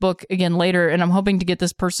upon this book again later, and I'm hoping to get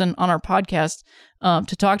this person on our podcast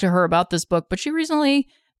to talk to her about this book, but she recently,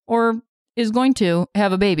 or is going to,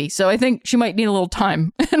 have a baby, so I think she might need a little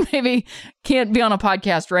time, and maybe can't be on a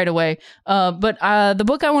podcast right away, but the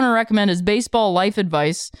book I want to recommend is Baseball Life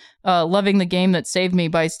Advice, Loving the Game That Saved Me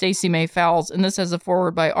by Stacey May Fowles, and this has a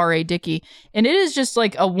foreword by R.A. Dickey, and it is just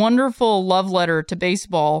like a wonderful love letter to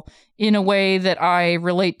baseball in a way that I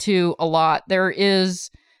relate to a lot. There is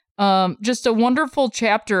just a wonderful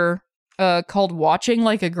chapter called Watching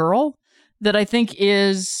Like a Girl that I think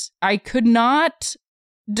I could not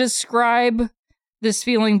describe this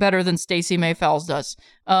feeling better than Stacey May Fowles does.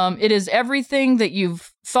 It is everything that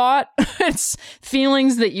you've thought. It's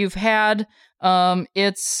feelings that you've had.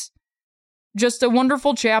 It's just a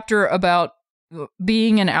wonderful chapter about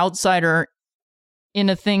being an outsider in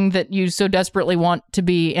a thing that you so desperately want to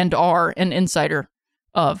be and are an insider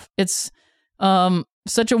of. It's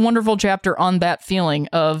such a wonderful chapter on that feeling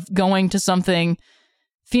of going to something,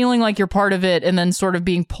 feeling like you're part of it, and then sort of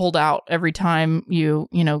being pulled out every time you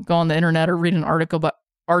go on the internet or read an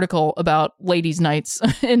article about ladies' nights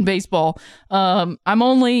in baseball. I'm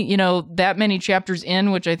only, that many chapters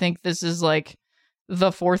in, which I think this is like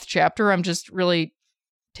the fourth chapter. I'm just really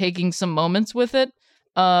taking some moments with it.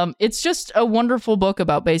 It's just a wonderful book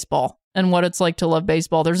about baseball and what it's like to love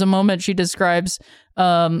baseball. There's a moment she describes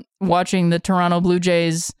watching the Toronto Blue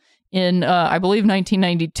Jays in, I believe,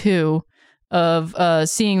 1992, of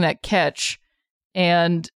seeing that catch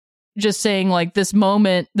and just saying like this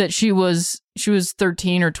moment that she was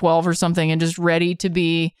 13 or 12 or something and just ready to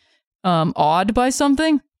be awed by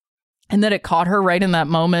something, and that it caught her right in that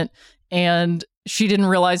moment, and she didn't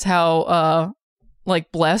realize how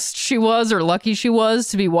like blessed she was or lucky she was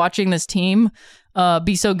to be watching this team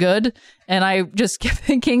be so good. And I just kept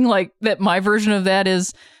thinking like that my version of that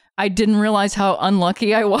is I didn't realize how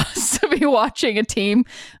unlucky I was to be watching a team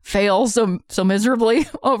fail so miserably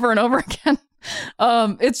over and over again.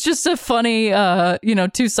 It's just a funny,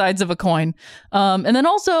 two sides of a coin. And then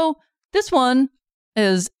also this one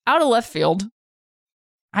is out of left field.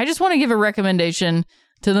 I just want to give a recommendation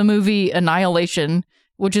to the movie Annihilation,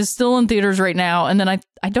 which is still in theaters right now. And then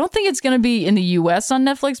I don't think it's going to be in the US on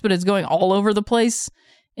Netflix, but it's going all over the place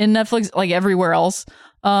in Netflix, like everywhere else.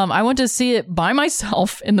 I went to see it by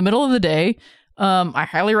myself in the middle of the day. I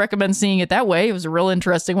highly recommend seeing it that way. It was a real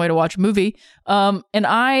interesting way to watch a movie. And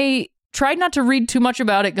I tried not to read too much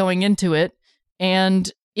about it going into it.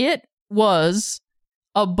 And it was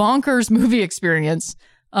a bonkers movie experience.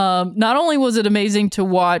 Not only was it amazing to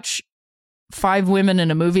watch 5 women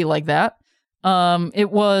in a movie like that.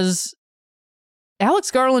 It was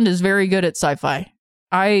Alex Garland is very good at sci-fi.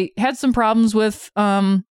 I had some problems with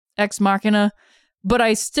Ex Machina, but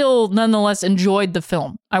I still nonetheless enjoyed the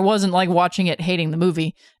film. I wasn't like watching it hating the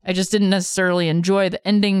movie. I just didn't necessarily enjoy the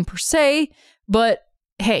ending per se, but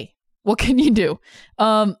hey, what can you do?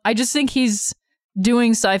 I just think he's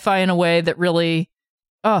doing sci-fi in a way that really,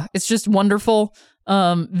 it's just wonderful,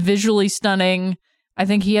 visually stunning. I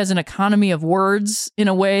think he has an economy of words in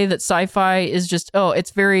a way that sci-fi is just,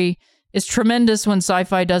 it's tremendous when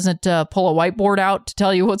sci-fi doesn't pull a whiteboard out to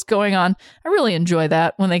tell you what's going on. I really enjoy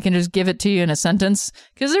that when they can just give it to you in a sentence,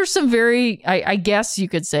 because there's some very, I guess you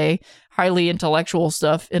could say, highly intellectual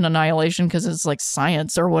stuff in Annihilation because it's like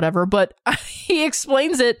science or whatever, but he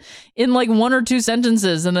explains it in like 1 or 2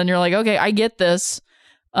 sentences, and then you're like, okay, I get this.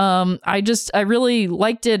 I really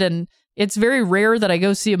liked it, and it's very rare that I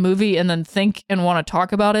go see a movie and then think and want to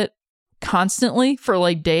talk about it constantly for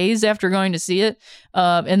like days after going to see it.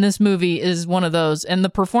 And this movie is one of those, and the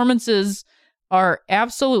performances are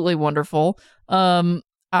absolutely wonderful.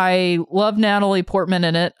 I love Natalie Portman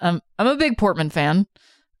in it. I'm a big Portman fan.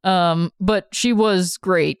 But she was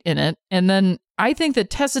great in it. And then I think that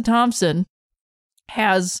Tessa Thompson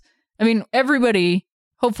everybody,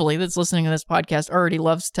 hopefully, that's listening to this podcast already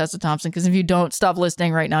loves Tessa Thompson, because if you don't, stop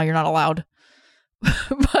listening right now. You're not allowed.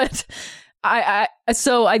 But I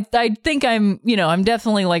think I'm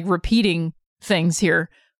definitely like repeating things here.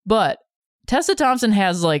 But Tessa Thompson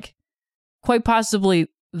has like quite possibly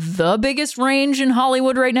the biggest range in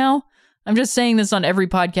Hollywood right now. I'm just saying this on every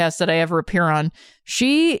podcast that I ever appear on.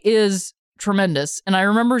 She is tremendous. And I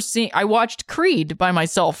remember I watched Creed by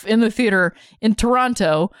myself in the theater in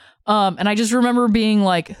Toronto. And I just remember being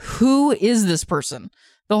like, who is this person?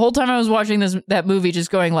 The whole time I was watching that movie,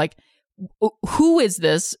 just going like, who is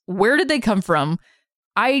this? Where did they come from?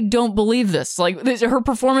 I don't believe this. Like, her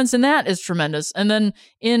performance in that is tremendous. And then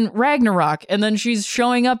in Ragnarok, and then she's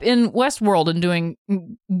showing up in Westworld and doing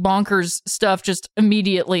bonkers stuff, just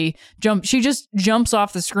immediately she just jumps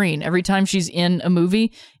off the screen every time she's in a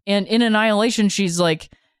movie. And in Annihilation, she's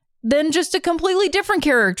like, then just a completely different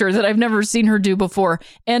character that I've never seen her do before.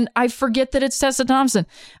 And I forget that it's Tessa Thompson.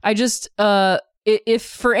 I just, if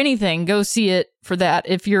for anything, go see it for that.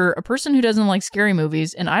 If you're a person who doesn't like scary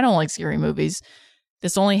movies, and I don't like scary movies,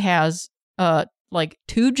 this only has like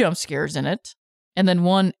 2 jump scares in it, and then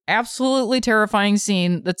 1 absolutely terrifying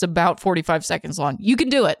scene that's about 45 seconds long. You can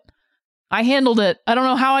do it. I handled it. I don't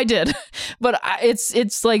know how I did, but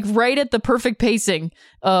it's like right at the perfect pacing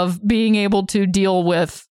of being able to deal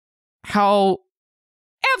with how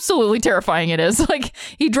absolutely terrifying it is. Like,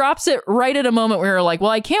 he drops it right at a moment where you're like, well,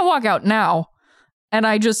 I can't walk out now. And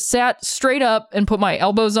I just sat straight up and put my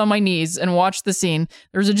elbows on my knees and watched the scene.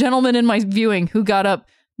 There's a gentleman in my viewing who got up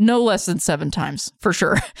no less than 7 times, for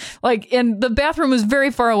sure. Like, and the bathroom was very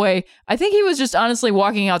far away. I think he was just honestly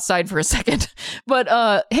walking outside for a second. But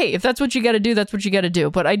hey, if that's what you got to do, that's what you got to do.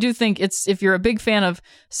 But I do think if you're a big fan of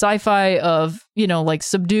sci-fi, of, like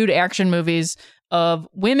subdued action movies, of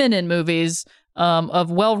women in movies, of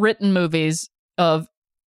well-written movies, of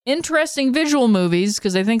interesting visual movies,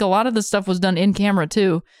 because I think a lot of the stuff was done in camera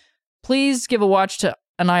too, please give a watch to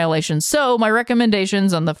Annihilation. So my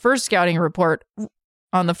recommendations on the first scouting report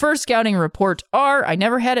are I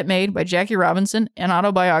Never Had It Made by Jackie Robinson, an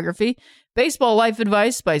autobiography, Baseball Life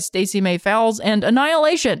Advice by Stacey May Fowles, and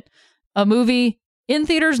Annihilation, a movie in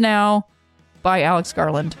theaters now by Alex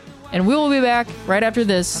Garland. And we will be back right after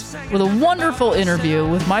this with a wonderful interview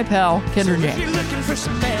with my pal, Kendra James. If you're looking for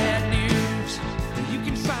some bad news, you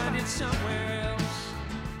can find it somewhere else.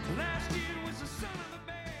 Last year was the son of a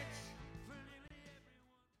bitch.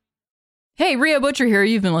 Hey, Rhea Butcher here.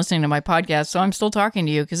 You've been listening to my podcast, so I'm still talking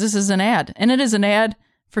to you because this is an ad. And it is an ad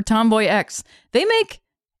for Tomboy X. They make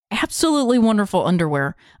absolutely wonderful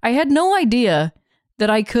underwear. I had no idea that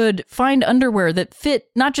I could find underwear that fit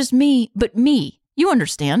not just me, but me. You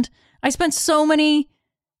understand. I spent so many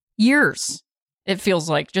years, it feels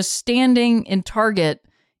like, just standing in Target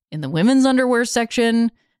in the women's underwear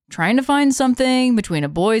section, trying to find something between a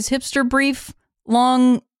boy's hipster brief,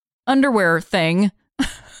 long underwear thing,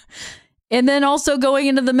 and then also going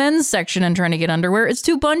into the men's section and trying to get underwear. It's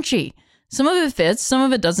too bunchy. Some of it fits, some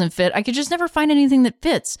of it doesn't fit. I could just never find anything that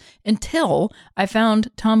fits until I found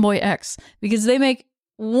Tomboy X, because they make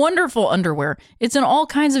wonderful underwear. It's in all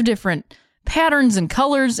kinds of different patterns and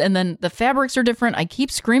colors, and then the fabrics are different. I keep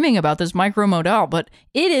screaming about this micro modal, but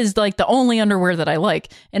it is like the only underwear that I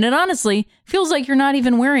like. And it honestly feels like you're not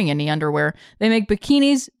even wearing any underwear. They make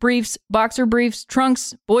bikinis, briefs, boxer briefs,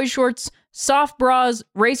 trunks, boy shorts, soft bras,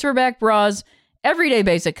 racerback bras, Everyday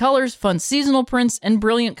basic colors, fun seasonal prints, and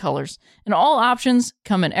brilliant colors. And all options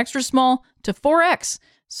come in extra small to 4X.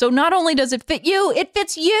 So not only does it fit you, it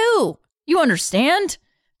fits you. You understand?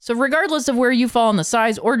 So regardless of where you fall on the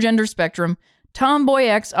size or gender spectrum, Tomboy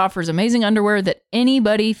X offers amazing underwear that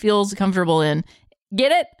anybody feels comfortable in.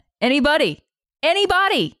 Get it? Anybody.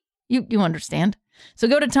 Anybody. You understand. So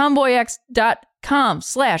go to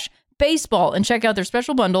tomboyx.com/baseball and check out their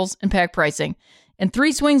special bundles and pack pricing. And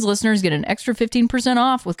 3 Swings listeners get an extra 15%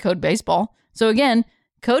 off with code BASEBALL. So again,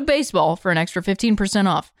 code BASEBALL for an extra 15%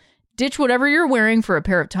 off. Ditch whatever you're wearing for a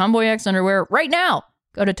pair of Tomboy X underwear right now.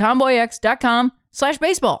 Go to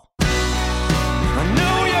tomboyx.com/baseball. I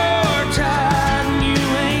know you're tired and you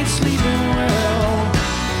ain't sleeping well.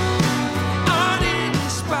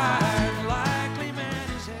 Uninspired, likely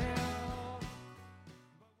man as hell.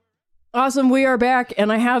 Awesome. We are back,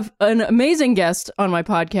 and I have an amazing guest on my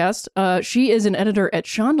podcast. She is an editor at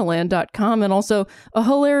Shondaland.com and also a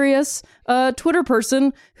hilarious Twitter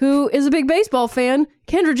person who is a big baseball fan.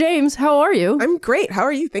 Kendra James, how are you? I'm great. How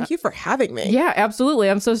are you? Thank you for having me. Yeah, absolutely.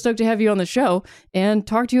 I'm so stoked to have you on the show and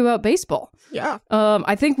talk to you about baseball. Yeah.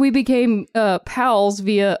 I think we became pals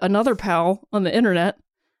via another pal on the internet.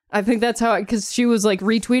 I think that's how, because she was like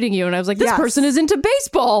retweeting you and I was like, this person is into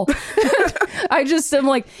baseball. I just am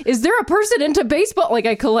like, is there a person into baseball? Like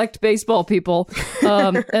I collect baseball people.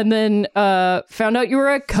 And then found out you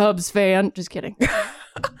were a Cubs fan. Just kidding.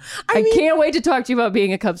 I can't wait to talk to you about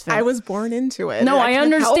being a Cubs fan. I was born into it. No, I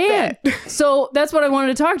can't help understand. it. So that's what I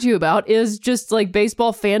wanted to talk to you about is just like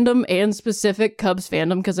baseball fandom and specific Cubs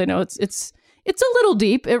fandom, because I know it's a little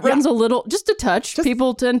deep. It runs a little, just a touch.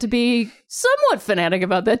 People tend to be somewhat fanatic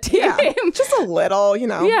about that team. Yeah, just a little, you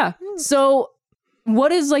know. Yeah. So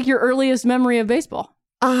what is like your earliest memory of baseball?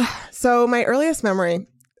 So my earliest memory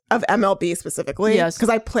of MLB specifically, Yes. because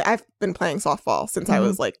I've been playing softball since I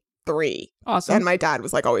was like 3. Awesome. And my dad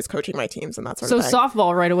was like always coaching my teams and that sort So of thing.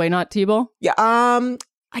 softball right away, not t-ball? Yeah. I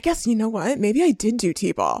guess, you know what? Maybe I did do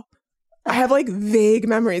t-ball. I have like vague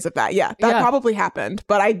memories of that. Yeah, that probably happened.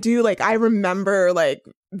 But I do I remember like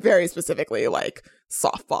very specifically like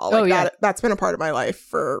softball. Like that's been a part of my life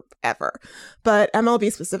forever. But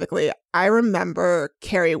MLB specifically, I remember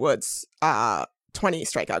Kerry Wood's 20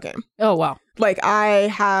 strikeout game. Oh, wow. Like I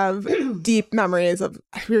have deep memories of,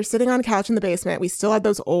 we were sitting on a couch in the basement. We still had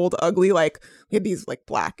those old ugly, we had these like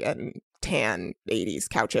black and tan 80s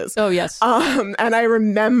couches. Oh, yes. And I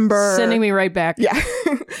remember sending me right back. Yeah.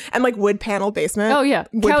 And like wood panel basement. Oh, yeah.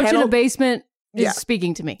 Couch in a basement is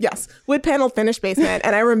speaking to me. Yes. Wood panel finished basement.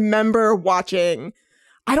 And I remember watching,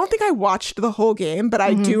 I don't think I watched the whole game, but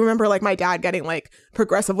I do remember like my dad getting like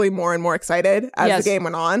progressively more and more excited as the game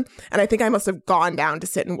went on. And I think I must have gone down to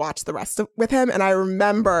sit and watch the rest with him. And I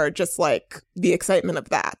remember just like the excitement of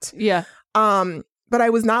that. Yeah. But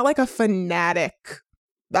I was not like a fanatic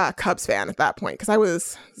Cubs fan at that point, because I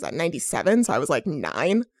was that 97, so I was like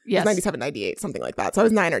 9. Yes. 97, 98, something like that. So I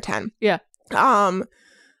was 9 or 10. Yeah.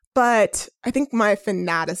 But I think my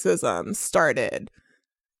fanaticism started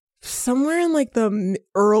somewhere in like the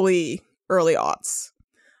early aughts.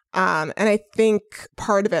 And I think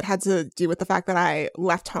part of it had to do with the fact that I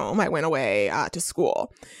left home. I went away to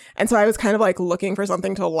school. And so I was kind of like looking for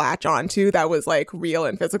something to latch onto that was like real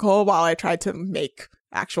and physical while I tried to make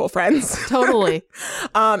actual friends. Totally.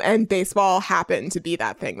 And baseball happened to be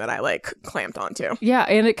that thing that I like clamped onto. Yeah,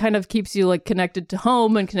 and it kind of keeps you like connected to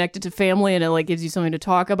home and connected to family, and it like gives you something to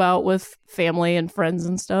talk about with family and friends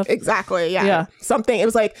and stuff. Exactly. Yeah. Something. It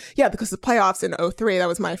was like, because the playoffs in 2003, that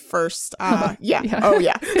was my first. Oh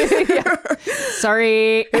yeah.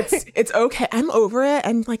 Sorry. It's okay. I'm over it.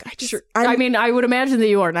 And like, I mean, I would imagine that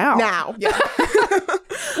you are now. Yeah.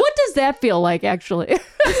 What does that feel like, actually?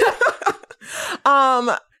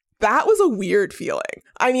 That was a weird feeling.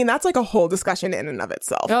 I mean, that's like a whole discussion in and of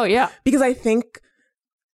itself. Oh, yeah. Because I think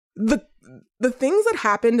the things that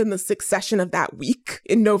happened in the succession of that week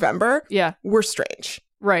in November were strange.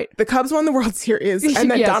 Right. The Cubs won the World Series,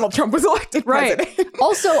 and then Donald Trump was elected president.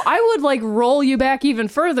 Also, I would like roll you back even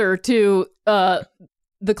further to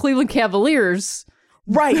the Cleveland Cavaliers.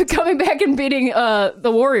 Right. Coming back and beating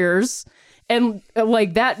the Warriors. And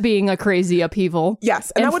like that being a crazy upheaval.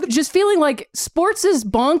 Yes. And I would just feeling like sports is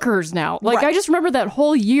bonkers now. Like I just remember that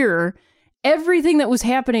whole year, everything that was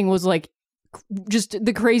happening was like just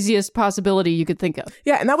the craziest possibility you could think of.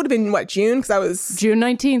 Yeah. And that would have been what, June? Because I was June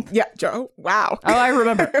 19th. Yeah. Joe. Wow. Oh, I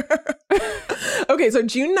remember. Okay. So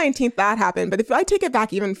June 19th, that happened. But if I take it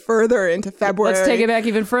back even further into February. Let's take it back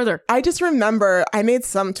even further. I just remember I made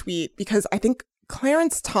some tweet because I think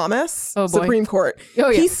Clarence Thomas, Supreme Court,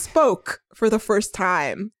 he spoke for the first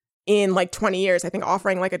time in like 20 years, I think,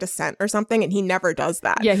 offering like a dissent or something, and he never does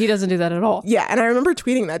that. Yeah, he doesn't do that at all. Yeah, and I remember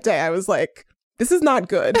tweeting that day, I was like, this is not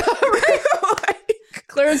good.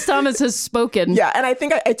 Clarence Thomas has spoken. Yeah, and I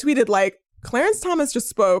think I tweeted like, Clarence Thomas just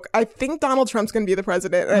spoke. I think Donald Trump's going to be the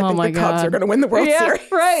president, and I think the Cubs are going to win the World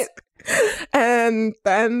Series. Right. And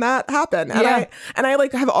then that happened. And I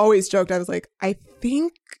like have always joked, I was like, I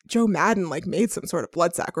think Joe Madden like made some sort of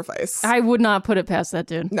blood sacrifice. I would not put it past that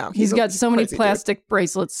dude. No, he's got so many plastic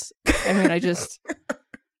bracelets. I mean,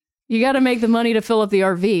 you got to make the money to fill up the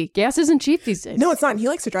RV. Gas isn't cheap these days. No, it's not. He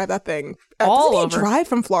likes to drive that thing. All doesn't he over. Drive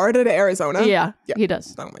from Florida to Arizona? Yeah, he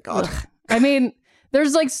does. Oh my God. Ugh. I mean,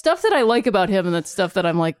 there's like stuff that I like about him, and that's stuff that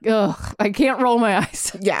I'm like, ugh, I can't roll my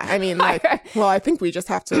eyes. Yeah, I mean, like, well, I think we just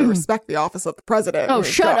have to respect the office of the president. Oh,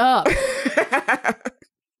 shut up.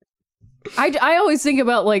 I always think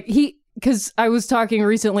about like because I was talking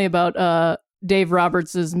recently about Dave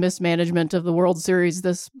Roberts' mismanagement of the World Series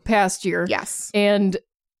this past year. Yes. And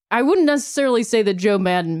I wouldn't necessarily say that Joe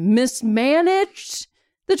Madden mismanaged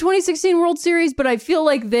the 2016 World Series, but I feel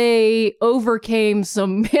like they overcame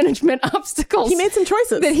some management obstacles. He made some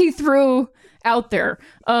choices that he threw out there.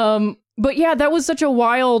 But yeah, that was such a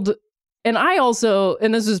wild. And I also,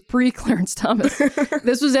 and this is pre-Clarence Thomas,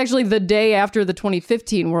 this was actually the day after the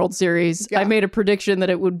 2015 World Series. Yeah. I made a prediction that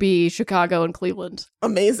it would be Chicago and Cleveland.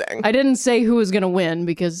 Amazing. I didn't say who was going to win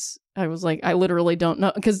because I was like, I literally don't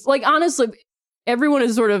know. Because like, honestly, everyone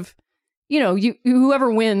is sort of,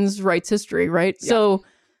 whoever wins writes history, right? Yeah. So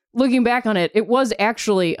looking back on it, it was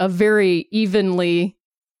actually a very evenly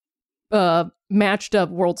matched up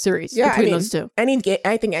World Series between those two. I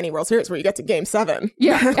think any World Series where you get to Game 7.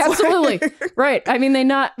 Yeah, absolutely. Right. I mean,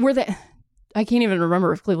 I can't even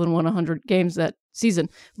remember if Cleveland won 100 games that season.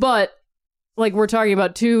 But like we're talking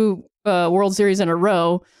about two World Series in a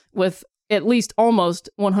row with at least almost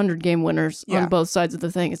 100 game winners on both sides of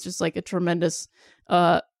the thing. It's just like a tremendous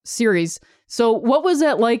series. So what was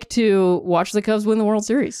that like to watch the Cubs win the World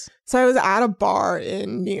Series? So I was at a bar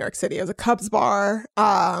in New York City. It was a Cubs bar,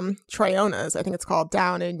 Triona's, I think it's called,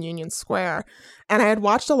 down in Union Square. And I had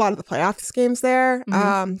watched a lot of the playoffs games there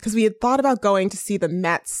because we had thought about going to see the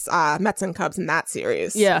Mets and Cubs in that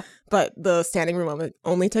series. Yeah. But the standing room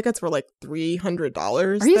only tickets were like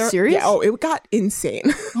 $300. Are you serious? Yeah. Oh, it got insane.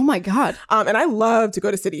 Oh my God. And I love to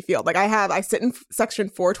go to Citi Field. Like I sit in section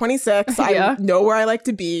 426. I know where I like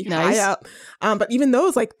to be. Nice. High up. But even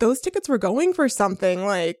those tickets were going for something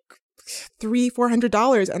like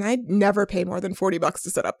 $300-$400, and I'd never pay more than $40 to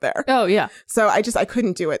sit up there. Oh yeah. So I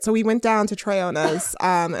couldn't do it. So we went down to Triona's,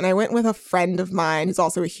 and I went with a friend of mine who's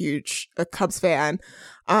also a huge Cubs fan.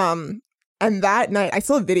 And that night, I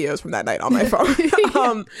still have videos from that night on my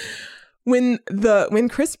phone. When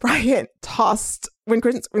Chris Bryant tossed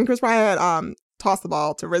the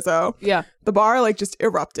ball to Rizzo, the bar just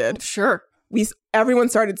erupted. Sure. Everyone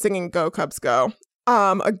started singing "Go Cubs Go."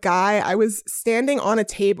 I was standing on a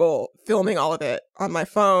table filming all of it on my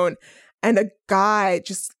phone, and a guy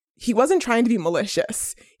he wasn't trying to be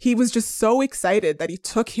malicious. He was just so excited that he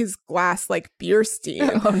took his glass beer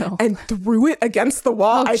stein and threw it against the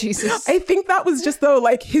wall. Oh, Jesus. I think that was just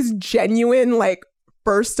his genuine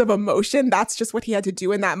burst of emotion. That's just what he had to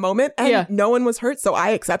do in that moment. And no one was hurt, so I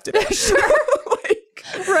accepted it. Sure.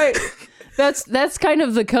 Right. That's kind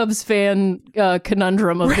of the Cubs fan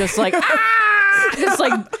conundrum of just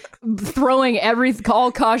throwing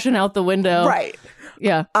all caution out the window. Right.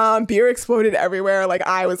 Yeah. Beer exploded everywhere.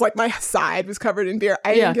 I was my side was covered in beer.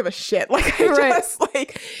 I didn't give a shit.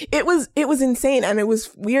 It was insane. And it was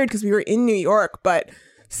weird because we were in New York, but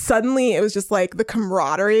suddenly it was just the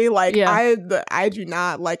camaraderie. I do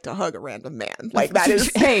not like to hug a random man. That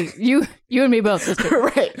is hey, you and me both, sister.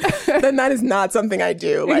 Right. Then that is not something I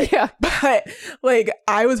do. But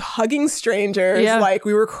I was hugging strangers. Yeah.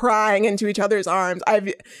 We were crying into each other's arms.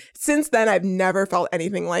 Since then I've never felt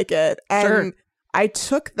anything like it. And sure. I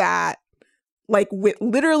took that with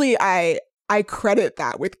literally I credit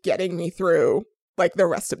that with getting me through the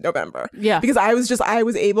rest of November. Yeah. Because I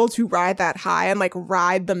was able to ride that high and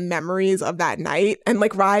ride the memories of that night and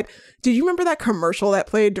did you remember that commercial that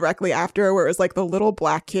played directly after where it was the little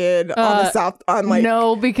black kid on the south on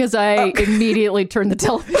no, because I immediately turned the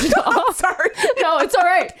television off. Sorry. No, it's all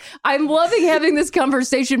right. I'm loving having this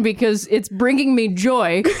conversation because it's bringing me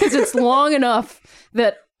joy because it's long enough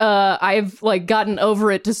that I've gotten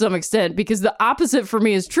over it to some extent, because the opposite for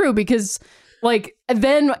me is true, because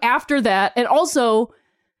then after that, and also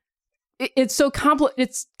it's so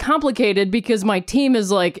it's complicated because my team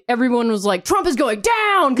is like, everyone was like, Trump is going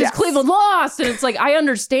down because Cleveland lost. And it's like, I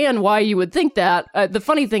understand why you would think that. The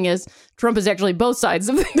funny thing is, Trump is actually both sides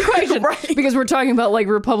of the equation Right. because we're talking about like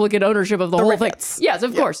Republican ownership of the whole Ricketts. thing. Yes,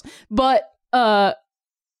 of course. But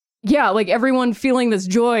yeah, like everyone feeling this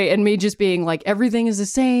joy and me just being like, everything is the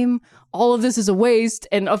same. All of this is a waste.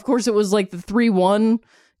 And of course, it was like the 3-1.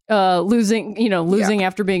 Losing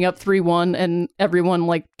after being up 3-1 and everyone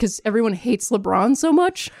because everyone hates LeBron so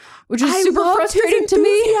much, which is super frustrating to me.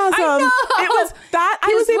 I know. It was that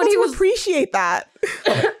I was able to appreciate that.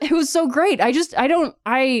 It was so great. I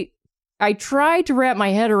try to wrap my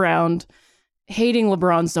head around hating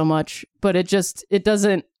LeBron so much, but it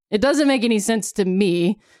doesn't make any sense to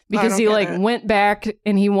me because he went back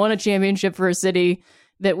and he won a championship for a city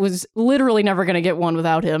that was literally never going to get one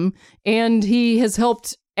without him, and he has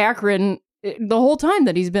helped Akron the whole time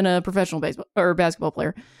that he's been a professional baseball or basketball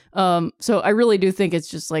player. So I really do think it's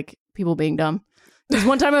just like people being dumb. Because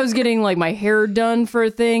one time I was getting like my hair done for a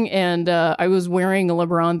thing, and I was wearing a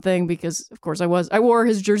LeBron thing because, of course, I wore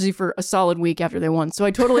his jersey for a solid week after they won. So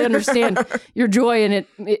I totally understand your joy in it.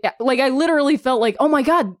 Like I literally felt like, oh my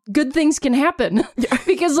God, good things can happen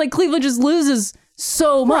because like Cleveland just loses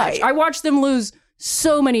so much. Right. I watched them lose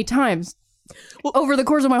so many times over the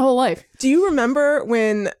course of my whole life. Do you remember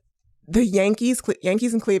when the Yankees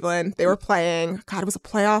in Cleveland, they were playing, God, it was a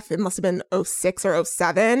playoff. It must have been 06 or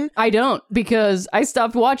 07. I don't, because I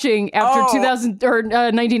stopped watching after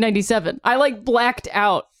 1997. I like blacked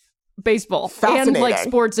out baseball and like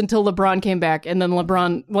sports until LeBron came back. And then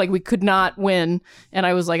LeBron, like we could not win. And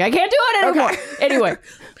I was like, I can't do it anymore. Okay. Anyway.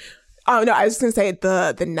 Oh, no, I was just going to say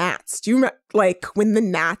the Nats. Do you remember, like, when the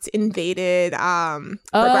Nats invaded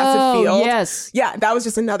Progressive Field? Yes. Yeah, that was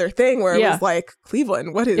just another thing where it was like,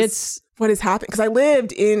 Cleveland, what is happening? Because I lived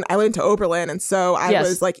to Oberlin, and so I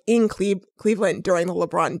was, like, in Cleveland during the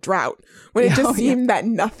LeBron drought, when it just seemed that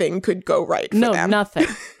nothing could go right for them. No, nothing.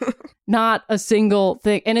 Not a single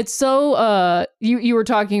thing. And it's so, you were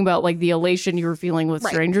talking about like the elation you were feeling with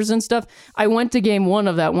strangers and stuff. I went to game 1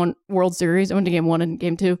 of that one World Series. I went to game 1 and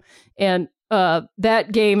game 2. And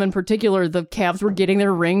that game in particular, the Cavs were getting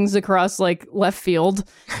their rings across like left field.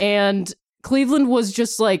 And Cleveland was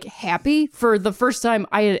just like happy for the first time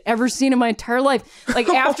I had ever seen in my entire life. Like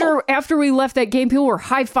after we left that game, people were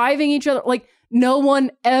high-fiving each other. Like no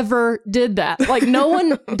one ever did that. Like no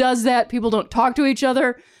one does that. People don't talk to each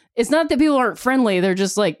other. It's not that people aren't friendly. They're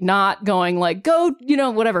just like not going like, go,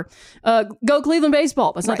 whatever. Go Cleveland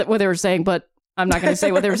baseball. That's not what they were saying, but I'm not going to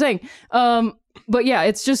say what they were saying. But yeah,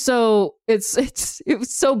 it's just so, it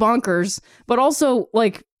was so bonkers, but also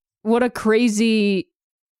like what a crazy,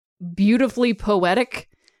 beautifully poetic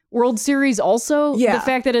World Series also. Yeah. The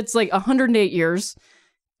fact that it's like 108 years,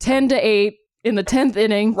 10-8 in the 10th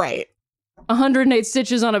inning. Right. 108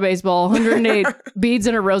 stitches on a baseball, 108 beads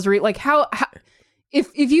in a rosary. Like how If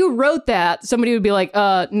you wrote that, somebody would be like,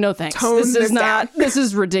 no thanks. This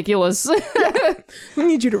is ridiculous. We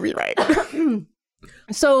need you to rewrite.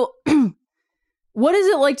 So what is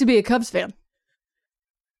it like to be a Cubs fan?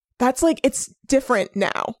 That's like, it's different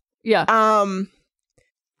now. Yeah.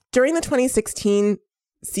 During the 2016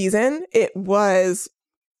 season, it was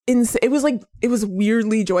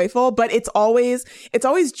weirdly joyful, but it's always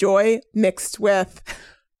joy mixed with,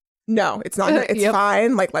 no, it's not. It's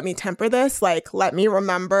fine. Like, let me temper this. Like, let me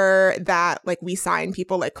remember that, like, we sign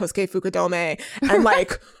people like Kosuke Fukudome and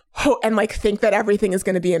like, and like think that everything is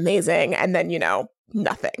going to be amazing. And then,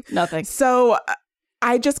 nothing. So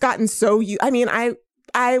I just gotten so,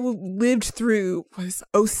 I lived through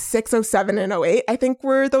 06, 07, and 08, I think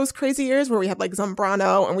were those crazy years where we had like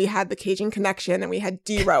Zambrano and we had the Cajun Connection and we had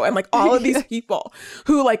D-Row and like all of these people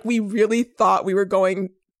who like we really thought we were going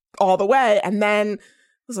all the way. And then it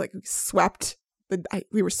was like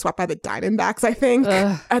we were swept by the Diamondbacks, I think,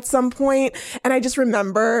 at some point. And I just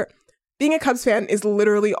remember being a Cubs fan is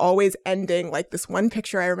literally always ending like this one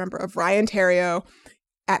picture I remember of Ryan Theriot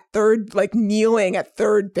at third, like kneeling at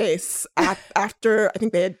third base after I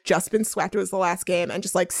think they had just been swept. It was the last game, and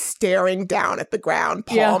just like staring down at the ground,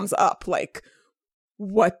 palms up, like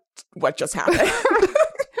what just happened.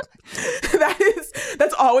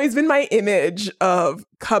 That's always been my image of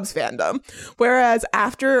Cubs fandom. Whereas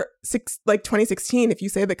after 2016, if you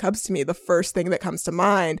say the Cubs to me, the first thing that comes to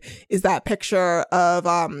mind is that picture of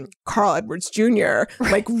Carl Edwards Jr.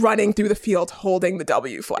 like running through the field holding the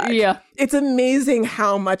W flag. Yeah. It's amazing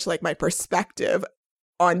how much like my perspective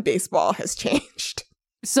on baseball has changed.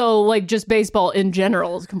 So like just baseball in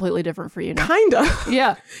general is completely different for you now. Kind of.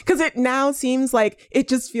 Yeah. Because it now seems like, it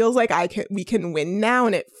just feels like we can win now.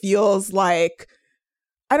 And it feels like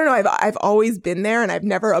I don't know. I've always been there, and I've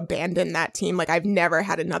never abandoned that team. Like, I've never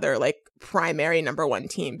had another like primary number one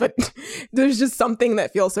team, but there's just something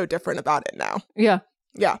that feels so different about it now. Yeah.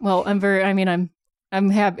 Yeah. Well, I'm happy. And I'm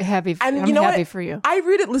you know happy what? for you. I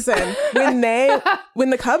rooted. Listen, when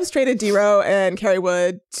the Cubs traded D-Row and Kerry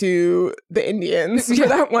Wood to the Indians for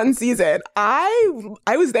that one season, I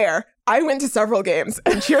was there. I went to several games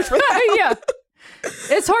and cheered for them. Yeah.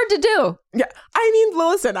 It's hard to do. Yeah. I mean,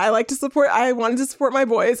 listen, I wanted to support my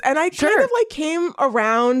boys, and I kind of like came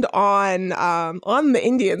around on the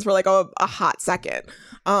Indians for like a hot second.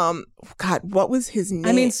 God, what was his name?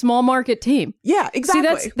 I mean, small market team. Yeah,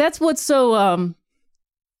 exactly. See, that's what's so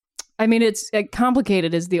I mean, it's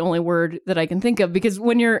complicated is the only word that I can think of, because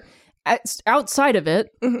when you're outside of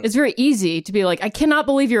it, it's very easy to be like, I cannot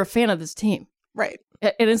believe you're a fan of this team. Right.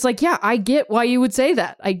 And it's like, yeah, I get why you would say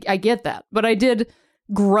that. I get that. But I did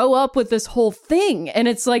grow up with this whole thing. And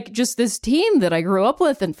it's like just this team that I grew up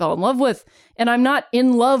with and fell in love with. And I'm not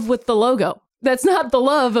in love with the logo. That's not the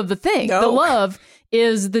love of the thing. No. The love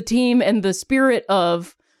is the team and the spirit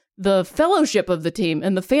of the fellowship of the team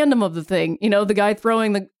and the fandom of the thing. You know, the guy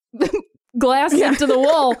throwing the glass into the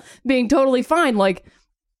wall being totally fine. Like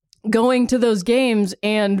going to those games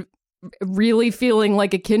and really feeling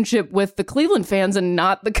like a kinship with the Cleveland fans and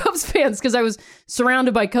not the Cubs fans, because I was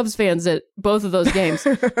surrounded by Cubs fans at both of those games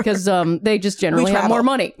because they just generally have more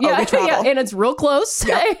money. Yeah, and it's real close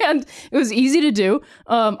and it was easy to do.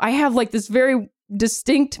 I have like this very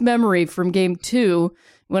distinct memory from game 2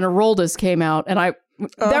 when Aroldis came out, and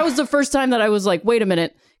that was the first time that I was like, wait a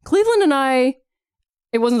minute, Cleveland and I.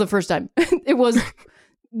 It wasn't the first time. It was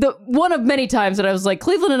the one of many times that I was like,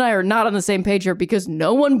 Cleveland and I are not on the same page here because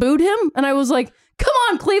no one booed him. And I was like, come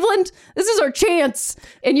on, Cleveland, this is our chance.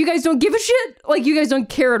 And you guys don't give a shit. Like, you guys don't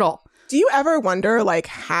care at all. Do you ever wonder like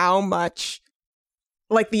how much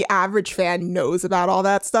like the average fan knows about all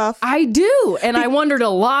that stuff? I do. And I wondered a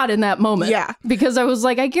lot in that moment. Yeah. Because I was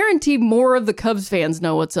like, I guarantee more of the Cubs fans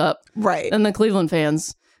know what's up. Right. Than the Cleveland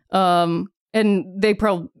fans. And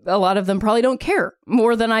a lot of them probably don't care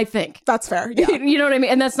more than I think. That's fair. Yeah. You know what I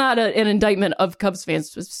mean? And that's not an indictment of Cubs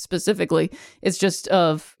fans specifically. It's just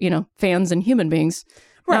of, fans and human beings.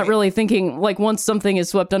 Right. Not really thinking like once something is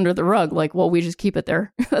swept under the rug, like, well, we just keep it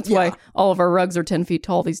there. That's why all of our rugs are 10 feet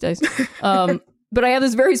tall these days. But I have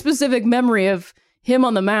this very specific memory of him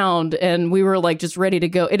on the mound, and we were like just ready to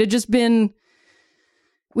go. It had just been...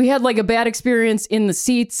 We had like a bad experience in the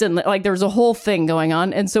seats, and like there was a whole thing going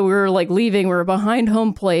on. And so we were like leaving. We were behind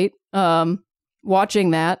home plate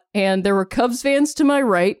watching that. And there were Cubs fans to my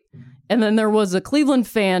right. And then there was a Cleveland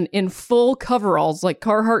fan in full coveralls, like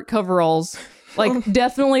Carhartt coveralls, like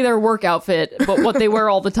definitely their work outfit, but what they wear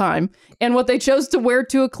all the time. And what they chose to wear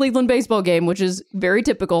to a Cleveland baseball game, which is very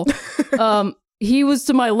typical. He was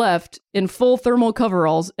to my left in full thermal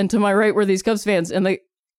coveralls, and to my right were these Cubs fans. And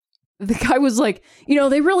the guy was like,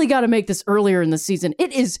 they really got to make this earlier in the season.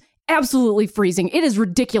 It is absolutely freezing. It is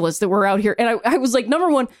ridiculous that we're out here. And I was like, number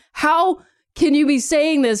one, how can you be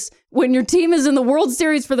saying this when your team is in the World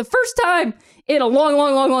Series for the first time in a long,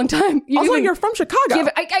 long, long, long time? You're from Chicago.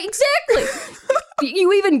 Exactly.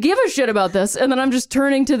 You even give a shit about this. And then I'm just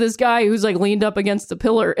turning to this guy who's like leaned up against a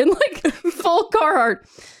pillar in like full Carhartt.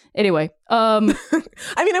 Anyway, I mean,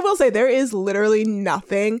 I will say there is literally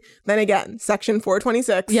nothing. Then again, Section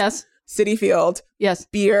 426. Yes. City Field. Yes.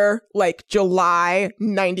 Beer, like July,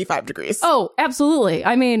 95 degrees. Oh, absolutely.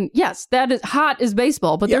 I mean, yes, that is hot as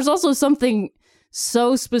baseball, but there's also something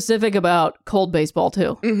so specific about cold baseball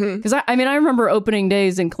too. Because I remember opening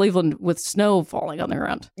days in Cleveland with snow falling on the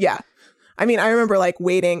ground. Yeah. I mean, I remember like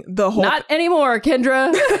waiting the whole... Not anymore,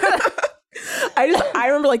 Kendra. I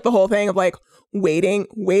remember like the whole thing of like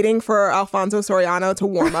waiting for Alfonso Soriano to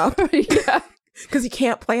warm up. Yeah. Because he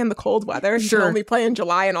can't play in the cold weather. He can only play in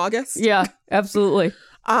July and August. Yeah, absolutely.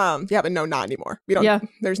 But no, not anymore. We don't. Yeah.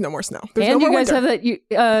 There's no more snow. There's and no you more guys winter. have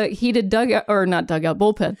that heated dugout, or not dugout,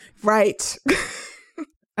 bullpen. Right.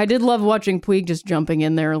 I did love watching Puig just jumping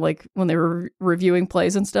in there, like when they were reviewing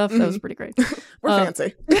plays and stuff. That was pretty great. We're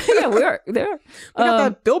fancy. Yeah, we are. There. We got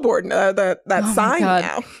that billboard, that sign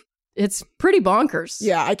now. It's pretty bonkers.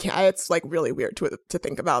 Yeah, I can't. It's like really weird to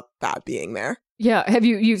think about that being there. Yeah, have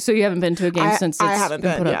you? So you haven't been to a game since it's I haven't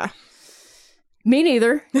been. Yeah, me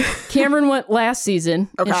neither. Cameron went last season,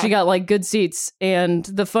 and she got like good seats. And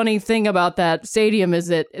the funny thing about that stadium is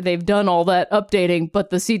that they've done all that updating, but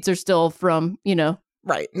the seats are still from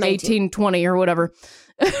right 1820 or whatever.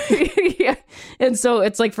 Yeah, and so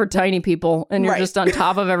it's like for tiny people, and you're just on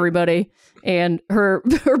top of everybody. And her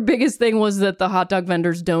biggest thing was that the hot dog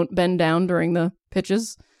vendors don't bend down during the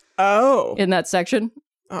pitches. Oh, in that section.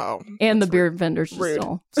 Oh. And the that's beer vendors just rude.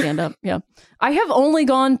 all stand up. Yeah. I have only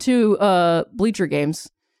gone to bleacher games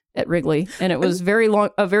at Wrigley, and it was a very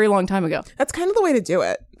long time ago. That's kind of the way to do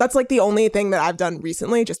it. That's like the only thing that I've done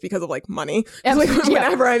recently, just because of like money. 'Cause, like,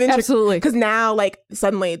 whenever I'm in absolutely. because now like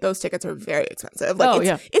suddenly those tickets are very expensive.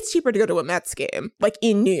 Like it's cheaper to go to a Mets game like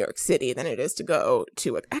in New York City than it is to go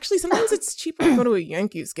to actually sometimes it's cheaper to go to a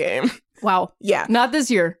Yankees game. Wow. Yeah. Not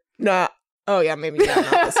this year. No. Oh yeah, maybe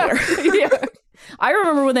not this year. Yeah. I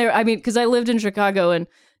remember when because I lived in Chicago in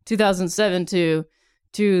 2007 to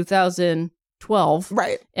 2012.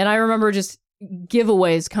 Right. And I remember just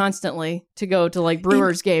giveaways constantly to go to like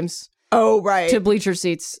Brewers games. Oh, right. To bleacher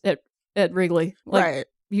seats at Wrigley. Like, right.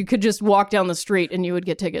 You could just walk down the street and you would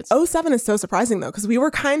get tickets. 07 is so surprising though, because we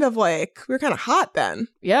were kind of hot then.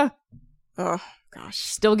 Yeah. Oh gosh.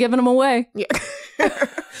 Still giving them away. Yeah.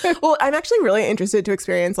 Well, I'm actually really interested to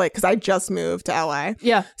experience because I just moved to LA.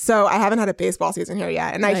 Yeah. So I haven't had a baseball season here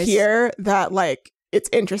yet. And Nice. I hear that it's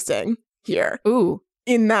interesting here. Ooh.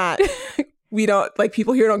 In that we don't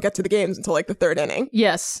people here don't get to the games until the third inning.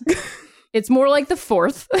 Yes. It's more like the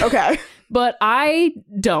fourth. Okay. But I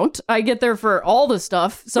don't. I get there for all the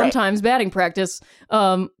stuff, sometimes batting practice,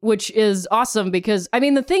 which is awesome because, I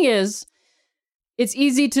mean, the thing is, it's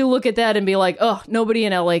easy to look at that and be like, oh, nobody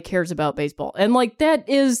in LA cares about baseball. And that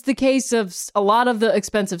is the case of a lot of the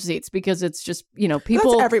expensive seats because it's just,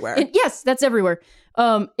 people. That's everywhere. Yes, that's everywhere.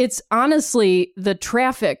 It's honestly the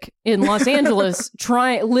traffic in Los Angeles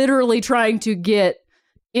literally trying to get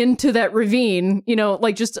into that ravine,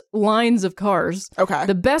 just lines of cars. Okay.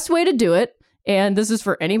 The best way to do it, and this is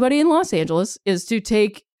for anybody in Los Angeles, is to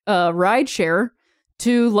take a ride share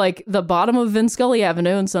to the bottom of Vin Scully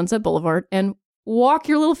Avenue and Sunset Boulevard and walk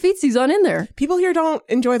your little feetsies on in there. People here don't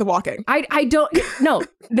enjoy the walking. I don't. No.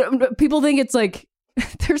 People think it's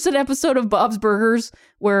there's an episode of Bob's Burgers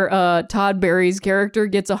where Todd Barry's character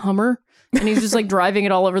gets a Hummer and he's just driving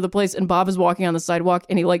it all over the place, and Bob is walking on the sidewalk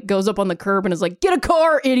and he goes up on the curb and is like, get a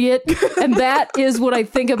car, idiot. And that is what I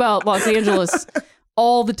think about Los Angeles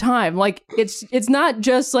all the time. It's not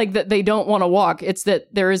just that they don't want to walk, it's that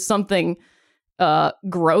there is something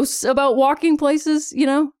gross about walking places,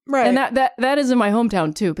 Right. And that is in my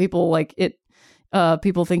hometown too. People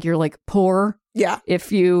people think you're poor. Yeah.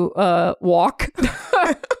 If you walk.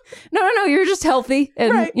 No, you're just healthy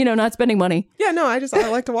and not spending money. Yeah, no, I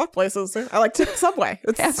like to walk places. I like to subway.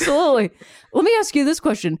 Absolutely. Let me ask you this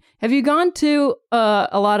question. Have you gone to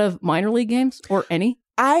a lot of minor league games or any?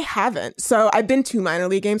 I haven't. So I've been to minor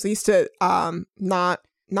league games. I used to not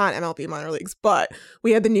MLB minor leagues, but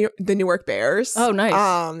we had the Newark Bears. Oh,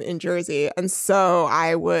 nice. In Jersey. And so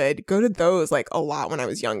I would go to those a lot when I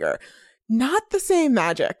was younger. Not the same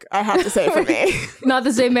magic, I have to say, for me. Not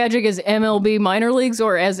the same magic as MLB minor leagues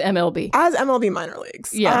or as MLB? As MLB minor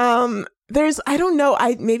leagues. Yeah. I don't know.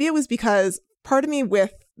 Maybe it was because part of me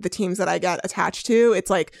with the teams that I get attached to, it's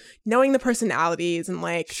knowing the personalities and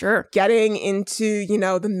sure, getting into,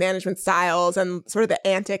 the management styles and sort of the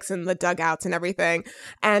antics and the dugouts and everything.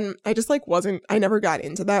 And I just I never got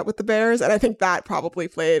into that with the Bears. And I think that probably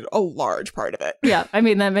played a large part of it. Yeah. I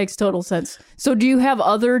mean, that makes total sense. So do you have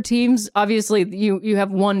other teams? Obviously you have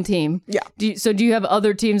one team. Yeah. Do you have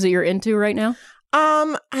other teams that you're into right now?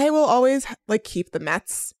 I will always keep the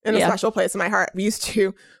Mets in a special place in my heart. We used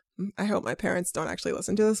to, I hope my parents don't actually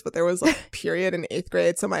listen to this, but there was a period in 8th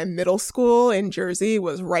grade. So my middle school in Jersey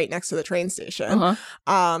was right next to the train station.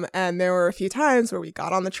 Uh-huh. And there were a few times where we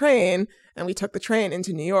got on the train and we took the train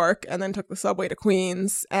into New York and then took the subway to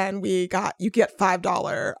Queens, and you get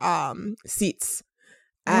 $5 seats.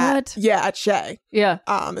 At Shea. Yeah.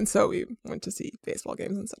 And so we went to see baseball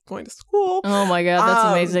games instead of going to school. Oh my God,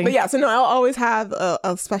 that's amazing. But yeah, so no, I'll always have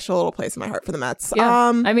a special little place in my heart for the Mets. Yeah.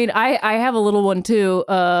 I mean, I have a little one too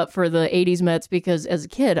for the 80s Mets because as a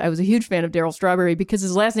kid, I was a huge fan of Darryl Strawberry because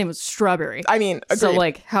his last name was Strawberry. I mean, agreed.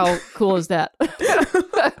 So how cool is that?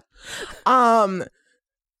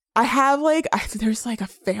 I have there's a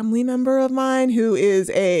family member of mine who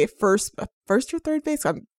is a first or third base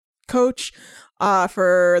coach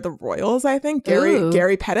for the Royals, I think.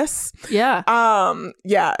 Gary Pettis. Yeah.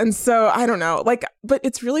 Yeah. And so I don't know. But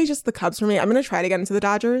it's really just the Cubs for me. I'm gonna try to get into the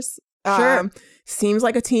Dodgers. Sure. Seems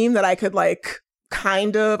like a team that I could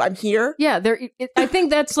kind of, I'm here. Yeah, I think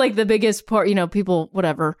that's the biggest part, people,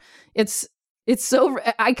 whatever. It's so,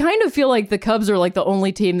 I kind of feel like the Cubs are the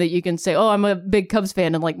only team that you can say, oh, I'm a big Cubs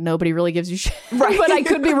fan, and nobody really gives you shit. Right. But I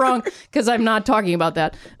could be wrong because I'm not talking about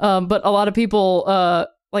that. But a lot of people,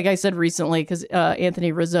 like I said recently, because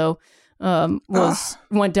Anthony Rizzo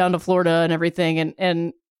went down to Florida and everything,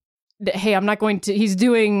 and hey, I'm not going to, he's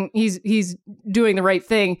doing the right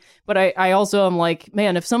thing. But I also am like,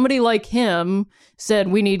 man, if somebody like him said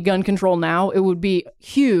we need gun control now, it would be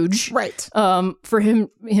huge. Right. For him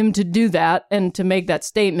to do that and to make that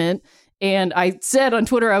statement. And I said on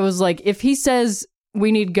Twitter, I was like, if he says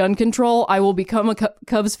we need gun control, I will become a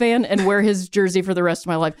Cubs fan and wear his jersey for the rest of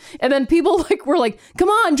my life. And then people were like, come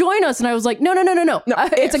on, join us. And I was like, no.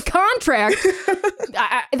 It's a contract.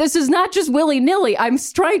 This is not just willy-nilly. I'm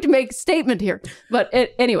trying to make a statement here. But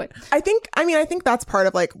anyway. I think that's part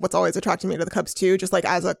of like what's always attracted me to the Cubs too, just like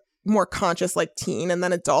as a more conscious like teen and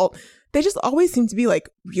then adult. They just always seem to be like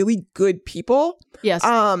really good people. Yes.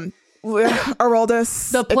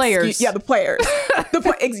 Aroldis, the players. The players.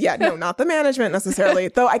 No, not the management necessarily.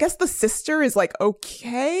 Though I guess the sister is like,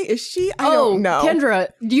 okay, is she? I don't know. Kendra,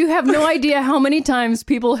 you have no idea how many times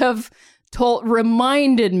people have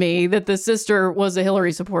reminded me that the sister was a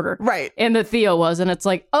Hillary supporter. Right. And that Theo was. And it's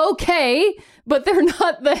like, okay, but they're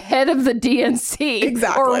not the head of the DNC.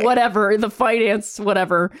 Exactly. Or whatever, the finance,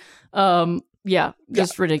 whatever.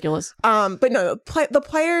 Just ridiculous. But no, the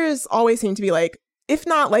players always seem to be like, if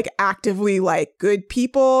not like actively like good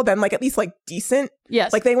people, then like at least like decent.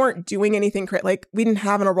 Yes. Like they weren't doing anything like we didn't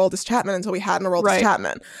have an Aroldis Chapman until we had an Aroldis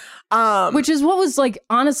Chapman. Which is what was like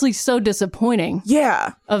honestly so disappointing.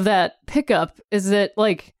 Yeah. Of that pickup is that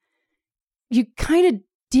like you kind of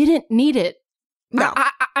didn't need it. No.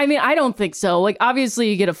 I mean, I don't think so. Like, obviously,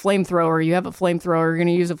 you get a flamethrower. You have a flamethrower. You're going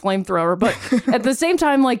to use a flamethrower. But at the same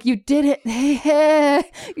time, like, you didn't need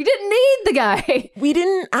the guy. We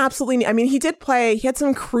didn't absolutely need. I mean, he did play. He had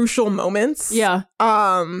some crucial moments. Yeah.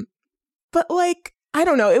 But, like, I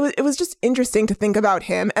don't know. It was just interesting to think about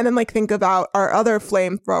him and then, like, think about our other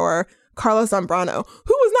flamethrower, Carlos Zambrano,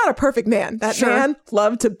 who was not a perfect man. That man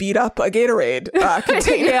loved to beat up a Gatorade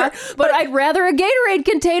container. Yeah, but I'd rather a Gatorade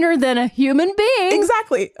container than a human being.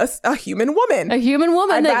 Exactly. A human woman. A human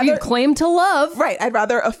woman you claim to love. Right. I'd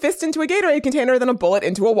rather a fist into a Gatorade container than a bullet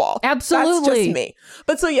into a wall. Absolutely. That's just me.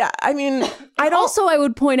 But so, yeah, I mean, I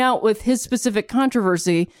would point out with his specific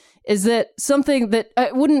controversy is that something that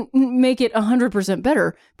wouldn't make it 100%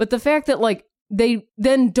 better, but the fact that, like, they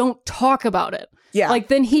then don't talk about it. Yeah. Like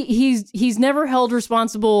then he's never held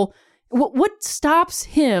responsible. What stops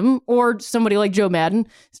him or somebody like Joe Madden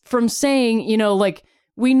from saying, you know, like,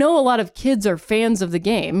 we know a lot of kids are fans of the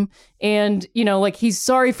game and, you know, like he's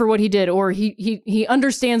sorry for what he did or he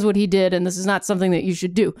understands what he did and this is not something that you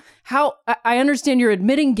should do. I understand you're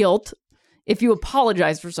admitting guilt if you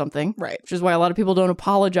apologize for something. Right. Which is why a lot of people don't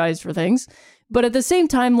apologize for things. But at the same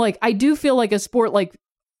time, like, I do feel like a sport like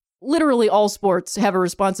literally all sports have a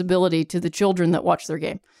responsibility to the children that watch their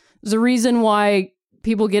game. There's a reason why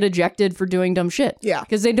people get ejected for doing dumb shit. Yeah.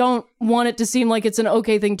 Because they don't want it to seem like it's an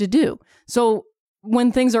okay thing to do. So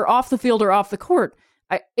when things are off the field or off the court,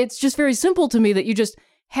 it's just very simple to me that you just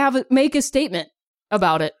make a statement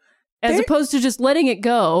about it as opposed to just letting it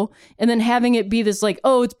go and then having it be this like,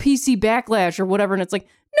 oh, it's PC backlash or whatever. And it's like,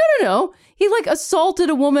 no. He like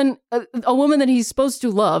assaulted a woman that he's supposed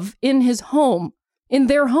to love in his home. In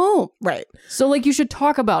their home. Right. So, like, you should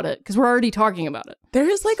talk about it because we're already talking about it. There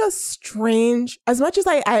is, like, a strange... As much as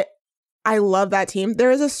I love that team, there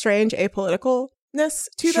is a strange apoliticalness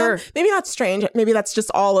to them. Maybe not strange. Maybe that's just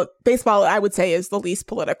all of... Baseball, I would say, is the least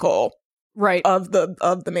political of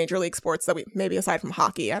the major league sports that we... Maybe aside from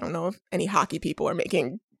hockey. I don't know if any hockey people are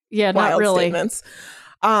making wild statements.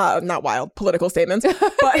 Not wild, political statements.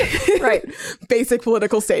 But basic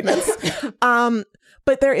political statements.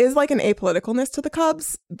 But there is like an apoliticalness to the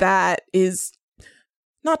Cubs that is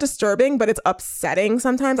not disturbing, but it's upsetting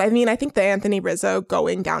sometimes. I mean, I think the Anthony Rizzo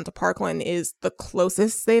going down to Parkland is the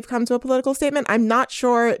closest they've come to a political statement. I'm not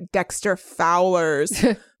sure Dexter Fowler's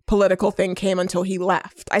political thing came until he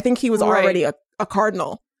left. I think he was already a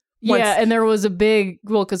Cardinal. And there was a big,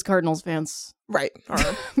 because Cardinals fans. Right.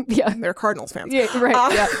 They're Cardinals fans. Yeah,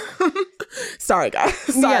 right. Sorry, guys.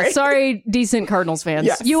 Sorry. Yeah, sorry, decent Cardinals fans.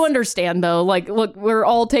 Yes. You understand, though. Like, look, we're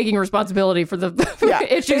all taking responsibility for the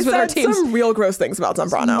issues with our teams. Some real gross things about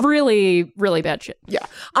Zambrano. Really, really bad shit. Yeah.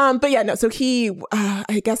 But yeah, no. So he,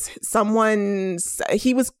 I guess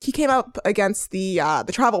he came up against the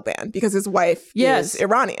travel ban because his wife is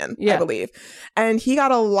Iranian, I believe, and he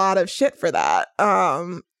got a lot of shit for that.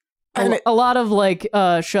 And a lot of like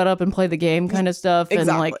shut up and play the game kind of stuff.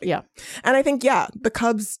 Exactly. And and I think, the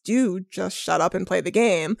Cubs do just shut up and play the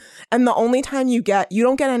game. And the only time you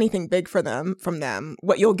don't get anything big from them.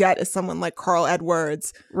 What you'll get is someone like Carl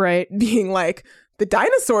Edwards being like, the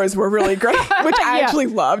dinosaurs were really great, which I Yeah. actually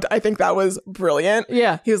loved. I think that was brilliant.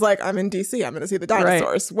 Yeah. He was like, I'm in DC. I'm going to see the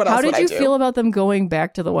dinosaurs. What else How would did I you do? feel about them going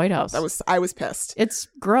back to the White House? I was pissed. It's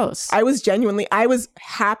gross. I was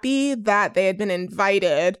happy that they had been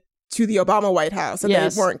invited to the Obama White House and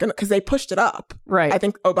Yes. they weren't going to, because they pushed it up. Right. I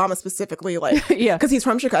think Obama specifically, like, Yeah. because he's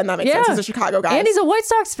from Chicago, and that makes sense. He's a Chicago guy. And he's a White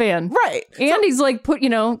Sox fan. right. And he's like,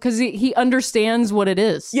 because he understands what it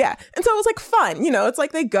is. Yeah. And so it was like fun. It's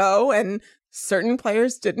like they go and certain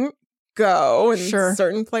players didn't go and Sure.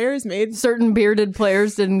 certain players made Certain bearded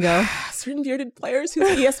players didn't go. certain bearded players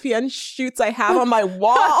whose ESPN shoots I have on my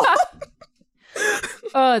wall.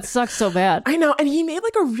 Oh, it sucks so bad. I know. And he made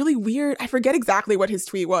like a really weird, I forget exactly what his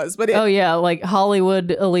tweet was, but Oh, yeah. Like Hollywood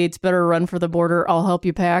elites better run for the border. I'll help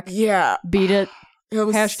you pack. yeah. Beat it. It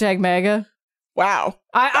was Hashtag MAGA. wow.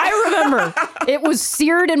 I remember it was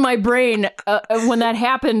seared in my brain when that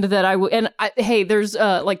happened hey, there's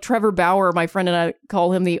like Trevor Bauer, my friend, and I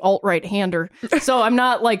call him the alt-right hander. So I'm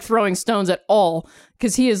not like throwing stones at all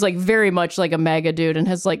because he is like very much like a MAGA dude and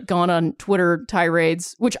has like gone on Twitter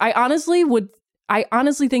tirades, which I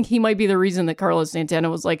honestly think he might be the reason that Carlos Santana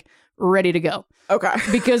was like ready to go Okay.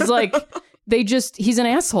 because like he's an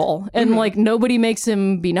asshole and like nobody makes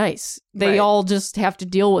him be nice. They Right. all just have to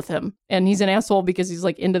deal with him and he's an asshole because he's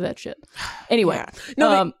like into that shit. Anyway, Yeah.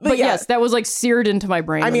 No, but yeah. yes, that was like seared into my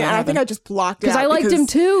brain. I mean, and I think I just blocked it because out I liked him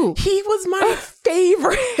too. He was my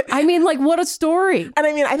favorite. I mean, like what a story. And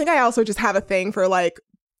I mean, I think I also just have a thing for like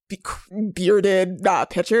bearded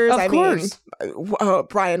pitchers. Of course.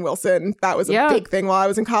 Brian Wilson, that was a Yeah. big thing while I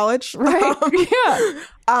was in college. Right. Yeah.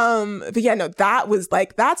 But yeah, no,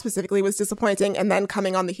 that specifically was disappointing. And then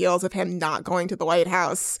coming on the heels of him not going to the White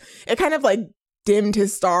House, it kind of like dimmed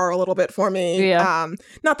his star a little bit for me. Yeah.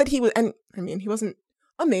 Not that he was, and I mean, he wasn't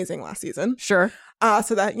amazing last season. Sure.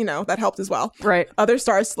 So that, that helped as well. Right. Other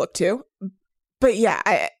stars to look to. But yeah,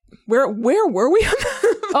 where were we?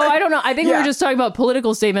 Oh, I don't know. I think we Yeah. were just talking about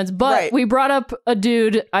political statements, but Right. we brought up a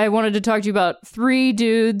dude. I wanted to talk to you about 3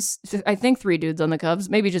 dudes. I think 3 dudes on the Cubs,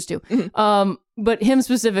 maybe just 2. Mm-hmm. But him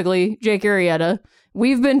specifically, Jake Arrieta.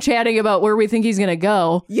 We've been chatting about where we think he's going to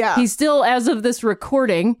go. Yeah. He's still, as of this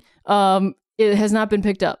recording, it has not been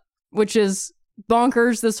picked up, which is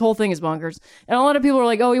bonkers. This whole thing is bonkers. And a lot of people are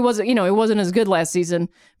like, oh, he wasn't as good last season.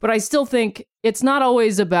 But I still think it's not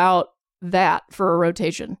always about that for a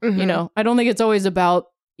rotation. Mhm. I don't think it's always about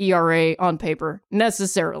ERA on paper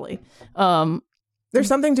necessarily. There's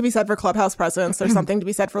something to be said for clubhouse presence. There's something to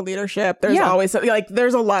be said for leadership. There's Yeah. always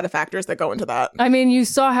there's a lot of factors that go into that. I mean, you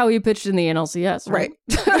saw how he pitched in the NLCS, right?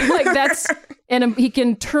 Like that's, and he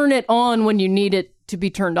can turn it on when you need it to be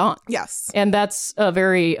turned on. Yes. And that's a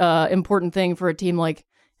very important thing for a team like,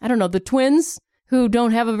 I don't know, the Twins, who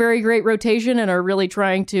don't have a very great rotation and are really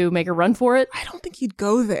trying to make a run for it. I don't think he'd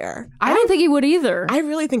go there. I don't think he would either. I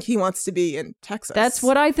really think he wants to be in Texas. That's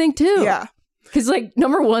what I think too. Yeah. Because, like,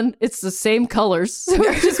 number one, it's the same colors. So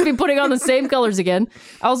we'd just be putting on the same colors again.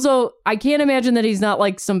 Also, I can't imagine that he's not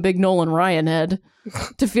like some big Nolan Ryan head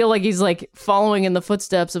to feel like he's like following in the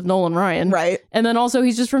footsteps of Nolan Ryan. Right. And then also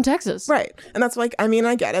he's just from Texas. Right. And that's like, I mean,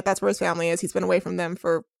 I get it. That's where his family is. He's been away from them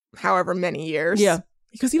for however many years. Yeah.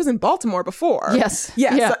 Because he was in Baltimore before. Yes.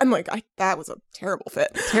 Yeah. Yeah. So I'm like, that was a terrible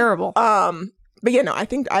fit. Terrible. But yeah, no,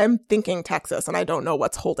 I'm thinking Texas, and I don't know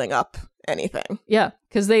what's holding up anything. Yeah.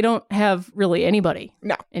 Because they don't have really anybody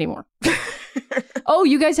No. anymore. Oh,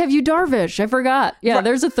 you guys have Yu Darvish. I forgot. Yeah. Right.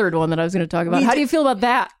 There's a third one that I was going to talk about. How do you feel about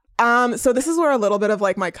that? So this is where a little bit of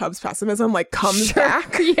like my Cubs pessimism like comes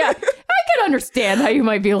back. Yeah. I can understand how you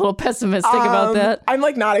might be a little pessimistic about that. I'm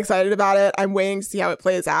like not excited about it. I'm waiting to see how it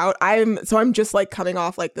plays out. I'm just like coming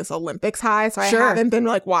off like this Olympics high, so Sure. I haven't been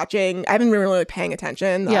like watching. I haven't been really paying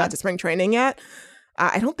attention Yeah. to spring training yet.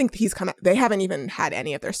 I don't think he's come. They haven't even had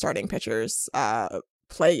any of their starting pitchers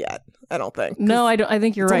play yet. I don't think. No, I don't. I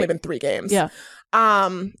think you're It's right. only been 3 games. Yeah.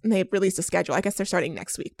 And they released a schedule. I guess they're starting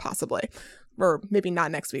next week, possibly, or maybe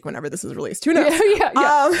not next week. Whenever this is released, who knows?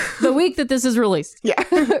 Yeah. The week that this is released. Yeah.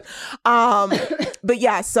 But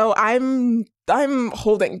yeah, so I'm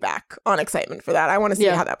holding back on excitement for that. I want to see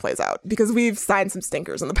Yeah. how that plays out because we've signed some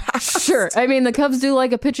stinkers in the past. Sure. I mean, the Cubs do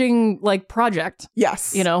like a pitching like project,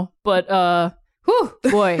 Yes. but whew,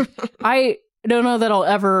 boy, I don't know that I'll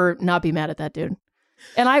ever not be mad at that dude.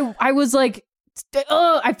 And I was like,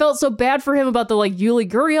 I felt so bad for him about the like Yuli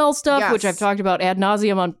Gurriel stuff, Yes. which I've talked about ad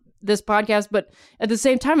nauseum on this podcast. But at the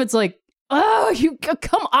same time, it's like, oh, you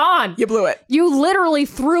come on. You blew it. You literally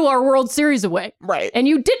threw our World Series away. Right. And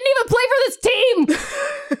you didn't even play for this team.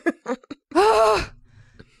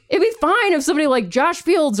 It'd be fine if somebody like Josh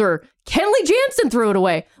Fields or Kenley Jansen threw it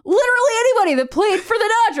away. Literally anybody that played for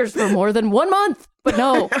the Dodgers for more than 1 month. But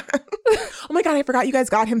no. Oh my God, I forgot you guys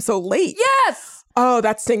got him so late. Yes! Oh,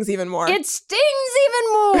 that stings even more. It stings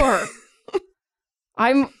even more.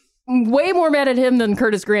 I'm way more mad at him than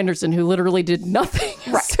Curtis Granderson, who literally did nothing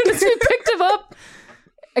as soon as we picked him up,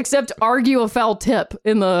 except argue a foul tip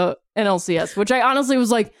in the NLCS, which I honestly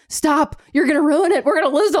was like, stop, you're going to ruin it. We're going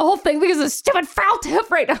to lose the whole thing because of a stupid foul tip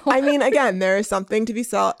right now. I mean, again, there is something to be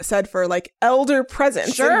said for like elder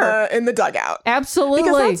presence in the dugout. Absolutely.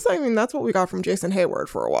 Because that's what we got from Jason Hayward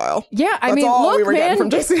for a while. Yeah, I That's mean, all look, we were man, getting from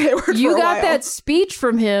Jason Hayward for you a got while. that speech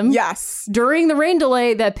from him Yes. during the rain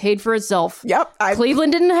delay that paid for itself. Yep.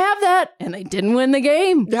 Cleveland didn't have that, and they didn't win the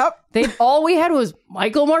game. Yep. All we had was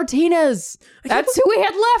Michael Martinez. That's who we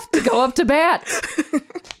had left to go up to bat.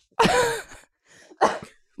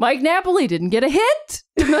 Mike Napoli didn't get a hit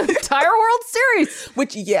in the entire World Series.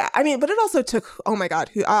 Which, yeah, I mean, but it also took, oh my God,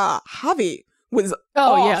 Javi was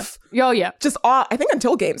Oh, off. yeah. Oh, yeah. Just off, I think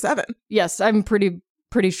until game 7. Yes, I'm pretty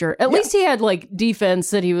sure. At least he had like defense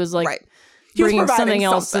that he was like Right. He was bringing providing something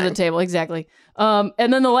else to the something. table. Exactly. And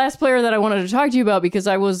then the last player that I wanted to talk to you about, because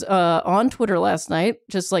I was on Twitter last night,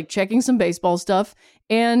 just like checking some baseball stuff,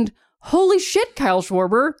 and holy shit, Kyle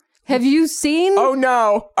Schwarber. Have you seen Oh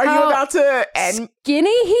no. Are you How about to end?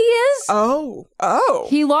 skinny he is? Oh.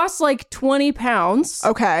 He lost like 20 pounds.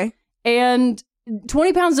 Okay. And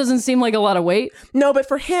 20 pounds doesn't seem like a lot of weight. No, but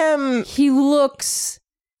for him, He looks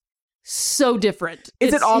so different. is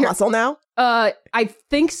it It's- all here- muscle now? I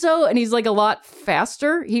think so. And he's like a lot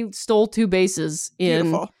faster. He stole 2 bases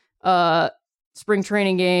in Beautiful. spring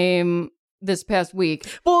training game this past week.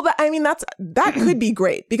 Well, that could be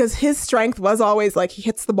great because his strength was always like he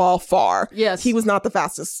hits the ball far. Yes. He was not the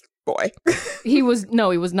fastest boy. He was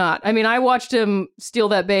not. I mean, I watched him steal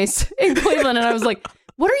that base in Cleveland and I was like,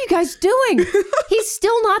 what are you guys doing? He's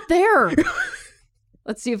still not there.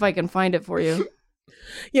 Let's see if I can find it for you.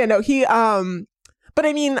 Yeah, no, he but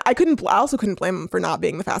I mean, I also couldn't blame him for not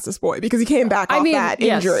being the fastest boy because he came back off that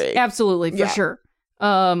yes, injury. absolutely, for Yeah. sure.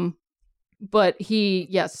 But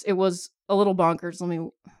it was a little bonkers.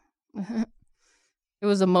 It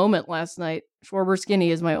was a moment last night. Schwarber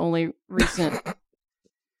skinny is my only recent,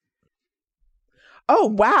 Oh,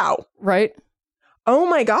 wow. right? Oh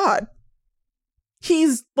my God.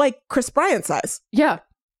 He's like Chris Bryant size. Yeah.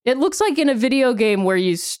 It looks like in a video game where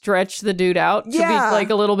you stretch the dude out to be Yeah. like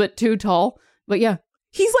a little bit too tall. But yeah.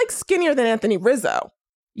 He's like skinnier than Anthony Rizzo.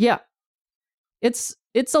 Yeah. It's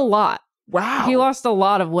a lot. Wow. He lost a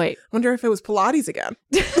lot of weight. Wonder if it was Pilates again.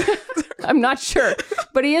 I'm not sure.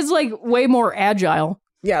 But he is like way more agile.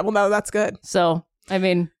 Yeah, well, no, that's good. So, I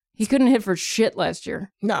mean, he couldn't hit for shit last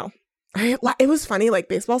year. No. It was funny, like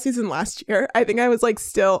baseball season last year. I think I was like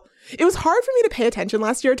it was hard for me to pay attention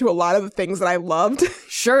last year to a lot of the things that I loved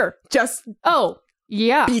Sure. just Oh,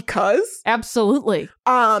 yeah. because. Absolutely.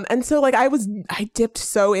 And so like I dipped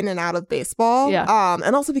so in and out of baseball. Yeah.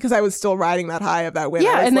 And also because I was still riding that high of that win. Yeah,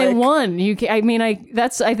 I was and they like, won.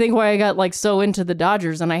 That's I think why I got like so into the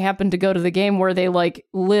Dodgers, and I happened to go to the game where they like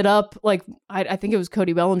lit up like I think it was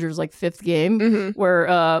Cody Bellinger's like 5th game Mhm.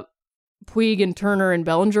 where Puig and Turner and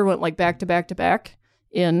Bellinger went like back to back to back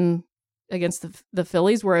in against the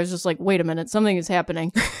Phillies, where I was just like, wait a minute, something is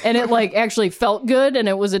happening. And it like actually felt good, and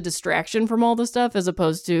it was a distraction from all the stuff, as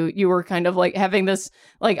opposed to you were kind of like having this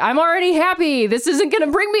like, I'm already happy, this isn't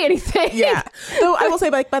gonna bring me anything. Yeah. Though I will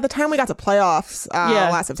say, like, by the time we got to playoffs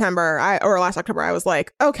Yeah. last October, I was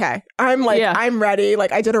like, okay, I'm ready.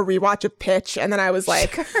 Like, I did a rewatch of Pitch, and then I was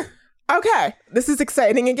like, okay, this is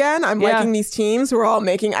exciting again. I'm Yeah. liking these teams who are all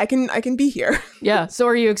making. I can be here. Yeah. So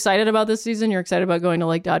are you excited about this season? You're excited about going to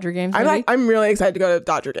like Dodger games? Maybe? I'm really excited to go to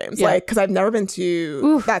Dodger games, Yeah. like because I've never been to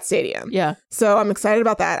Oof. that stadium. Yeah. So I'm excited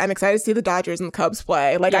about that. I'm excited to see the Dodgers and the Cubs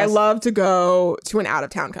play. Like I Yes. love to go to an out of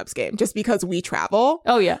town Cubs game just because we travel.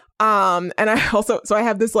 Oh yeah. And I also I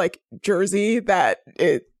have this like jersey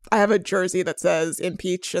I have a jersey that says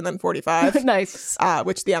impeach and then 45. Nice.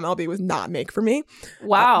 Which the MLB was not make for me.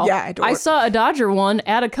 Wow. yeah, I saw a Dodger one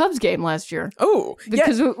at a Cubs game last year. Oh, yeah.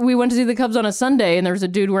 Because we went to see the Cubs on a Sunday, and there was a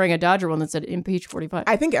dude wearing a Dodger one that said impeach 45.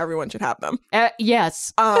 I think everyone should have them.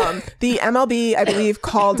 Yes. The MLB, I believe,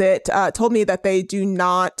 told me that they do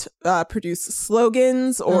not produce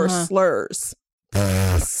slogans or slurs.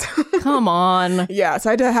 Come on. Yeah, so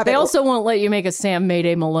I had to have They it. also won't let you make a Sam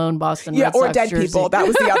Mayday Malone Boston Yeah, Red or Sox dead jersey. people. That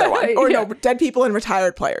was the other one. Or Yeah. no, dead people and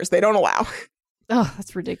retired players. They don't allow. Oh,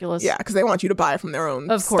 that's ridiculous. Yeah, because they want you to buy from their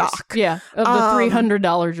own Of course. stock. Yeah. Of the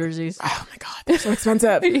 $300 jerseys. Oh my God, they're so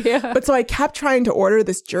expensive. Yeah. But so I kept trying to order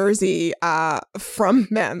this jersey from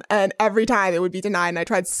them, and every time it would be denied. And I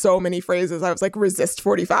tried so many phrases. I was like, resist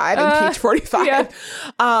 45 and peach 45.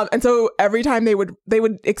 Yeah. And so every time they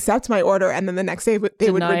would accept my order, and then the next day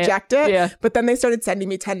they would Deny it. reject it. Yeah. But then they started sending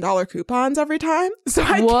me $10 coupons every time. So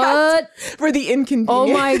I What? kept for the inconvenience. Oh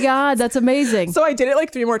my God, that's amazing. So I did it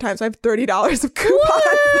like 3 more times. So I have $30 of coupons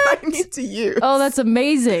that I need to use. Oh, that's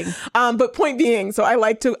amazing. But point being, so I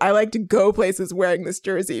like to go places wearing this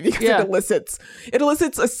jersey because Yeah. it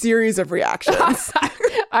elicits a series of reactions.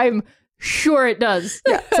 I'm sure it does.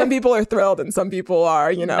 Yeah, some people are thrilled and some people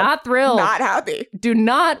are, Not thrilled. not happy. Do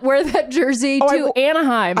not wear that jersey Oh, to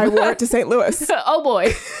Anaheim. I wore it to St. Louis. Oh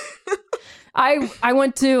boy. I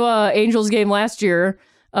went to Angels game last year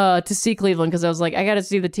to see Cleveland because I was like, I got to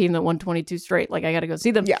see the team that won 22 straight. Like, I got to go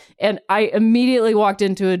see them. Yeah. And I immediately walked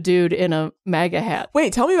into a dude in a MAGA hat.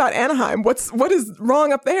 Wait, tell me about Anaheim. What is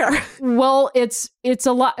wrong up there? Well, it's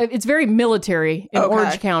a lot. It's very military in Okay.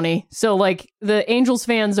 Orange County. So like the Angels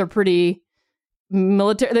fans are pretty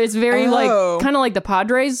military. It's very like kind of like the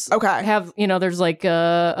Padres. Okay. Have there's like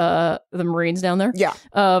the Marines down there. Yeah.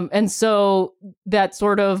 And so that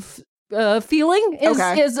sort of feeling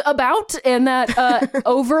is about, and that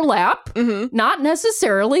overlap. Mm-hmm. Not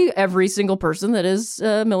necessarily every single person that is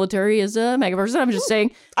military is a MAGA person. I'm just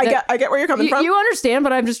saying. I get where you're coming from. You understand,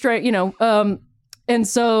 but I'm just trying. And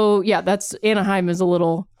so yeah, that's Anaheim is a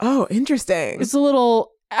little. Oh, interesting. It's a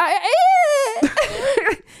little.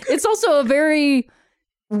 It's also a very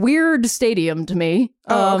weird stadium to me.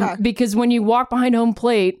 Okay. Because when you walk behind home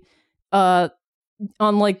plate, on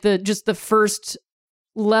like the first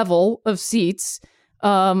level of seats,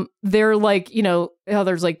 they're like, how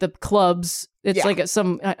there's like the clubs. It's like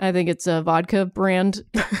I think it's a vodka brand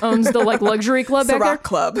owns the like luxury club back there. Ciroc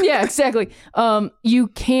Club. Yeah, exactly. You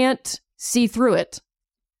can't see through it.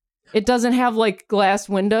 It doesn't have like glass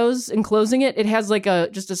windows enclosing it. It has like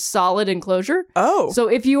just a solid enclosure. Oh. So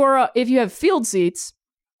if you have field seats,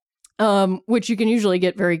 which you can usually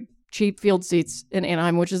get very cheap field seats in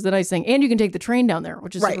Anaheim, which is the nice thing, and you can take the train down there,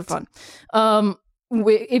 which is super fun.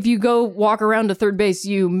 If you go walk around to third base,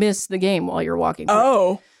 you miss the game while you're walking through.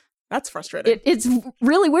 Oh, that's frustrating. It's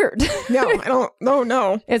really weird. No, I don't.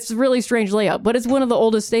 No. It's a really strange layout, but it's one of the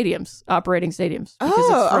oldest operating stadiums. Because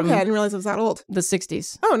it's from okay. I didn't realize it was that old. the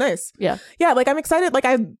 60s. Oh, nice. Yeah. Yeah, like I'm excited. Like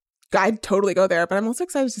I'd totally go there, but I'm also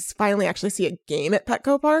excited to finally actually see a game at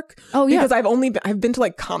Petco Park. Oh, yeah. Because I've been to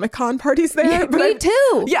like Comic-Con parties there. Yeah, but me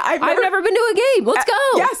too. Yeah, I've never been to a game. Let's go.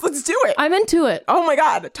 Yes, let's do it. I'm into it. Oh my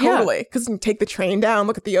God, totally. Because you can take the train down,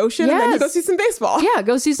 look at the ocean, and then you go Yes. see some baseball. Yeah,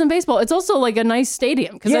 go see some baseball. It's also like a nice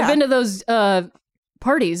stadium because I've Yeah. been to those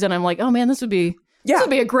parties and I'm like, oh man, this would be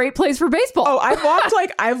a great place for baseball. Oh,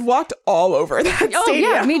 I've walked all over that Oh,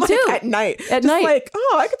 stadium. yeah, me like, too. at night. At Just night. like,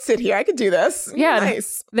 I could sit here. I could do this. Yeah,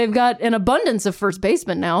 Nice. They've got an abundance of first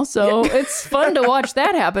basemen now, so it's fun to watch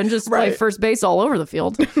that happen. Just play Right. first base all over the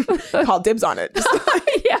field. Call dibs on it. Just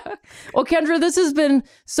Yeah. Well, Kendra, this has been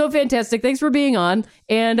so fantastic. Thanks for being on,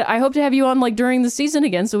 and I hope to have you on like during the season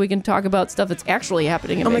again, so we can talk about stuff that's actually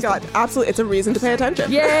happening in oh my baseball. God, absolutely. It's a reason to pay attention.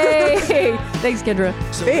 Yay! Thanks, Kendra.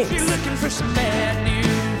 So Thanks. if you're looking for some bad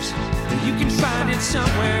news, you can find it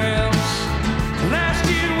somewhere else. Last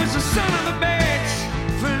year was the son of a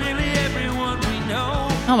bitch for nearly everyone we know.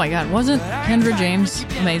 Oh my God, wasn't Kendra James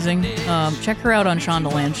amazing? Check her out on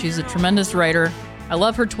Shondaland. She's a tremendous writer. I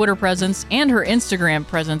love her Twitter presence and her Instagram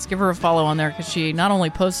presence. Give her a follow on there because she not only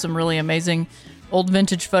posts some really amazing old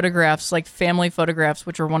vintage photographs, like family photographs,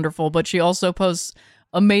 which are wonderful, but she also posts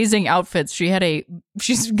amazing outfits.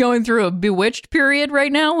 She's going through a Bewitched period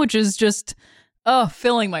right now, which is just,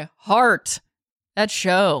 filling my heart. That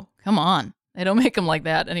show, come on. They don't make them like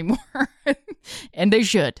that anymore. And they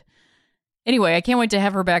should. Anyway, I can't wait to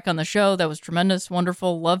have her back on the show. That was tremendous,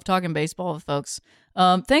 wonderful. Love talking baseball with folks.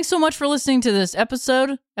 Thanks so much for listening to this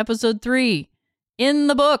episode 3 in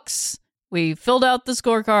the books. We filled out the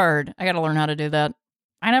scorecard. I got to learn how to do that.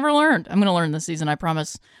 I never learned. I'm going to learn this season, I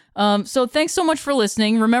promise. So thanks so much for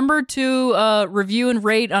listening. Remember to review and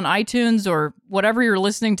rate on iTunes or whatever you're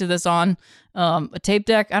listening to this on. A tape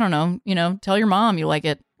deck. I don't know. Tell your mom you like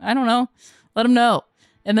it. I don't know. Let them know.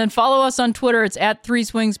 And then follow us on Twitter. It's at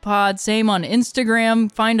 3swingspod. Same on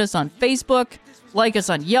Instagram. Find us on Facebook. Like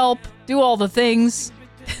us on Yelp. Do all the things.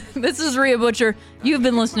 This is Rhea Butcher. You've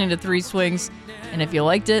been listening to 3 Swings. And if you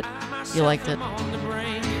liked it, you liked it. On the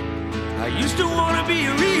brink. I used to want to be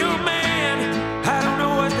a real man. I don't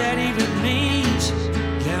know what that even means.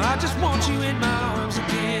 Now I just want you in my arms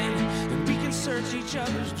again, and we can search each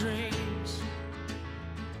other's dreams.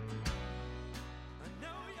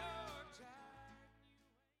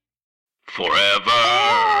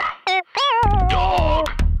 Forever Dog.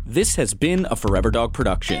 This has been a Forever Dog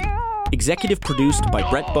production. Executive produced by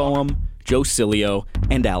Brett Boehm, Joe Cilio,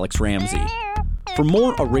 and Alex Ramsey. For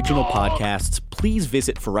more original podcasts, please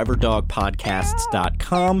visit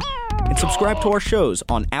foreverdogpodcasts.com and subscribe to our shows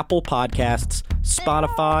on Apple Podcasts,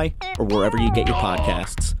 Spotify, or wherever you get your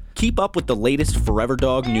podcasts. Keep up with the latest Forever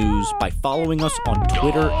Dog news by following us on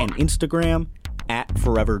Twitter and Instagram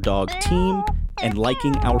 @ForeverDogTeam and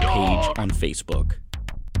liking our page on Facebook.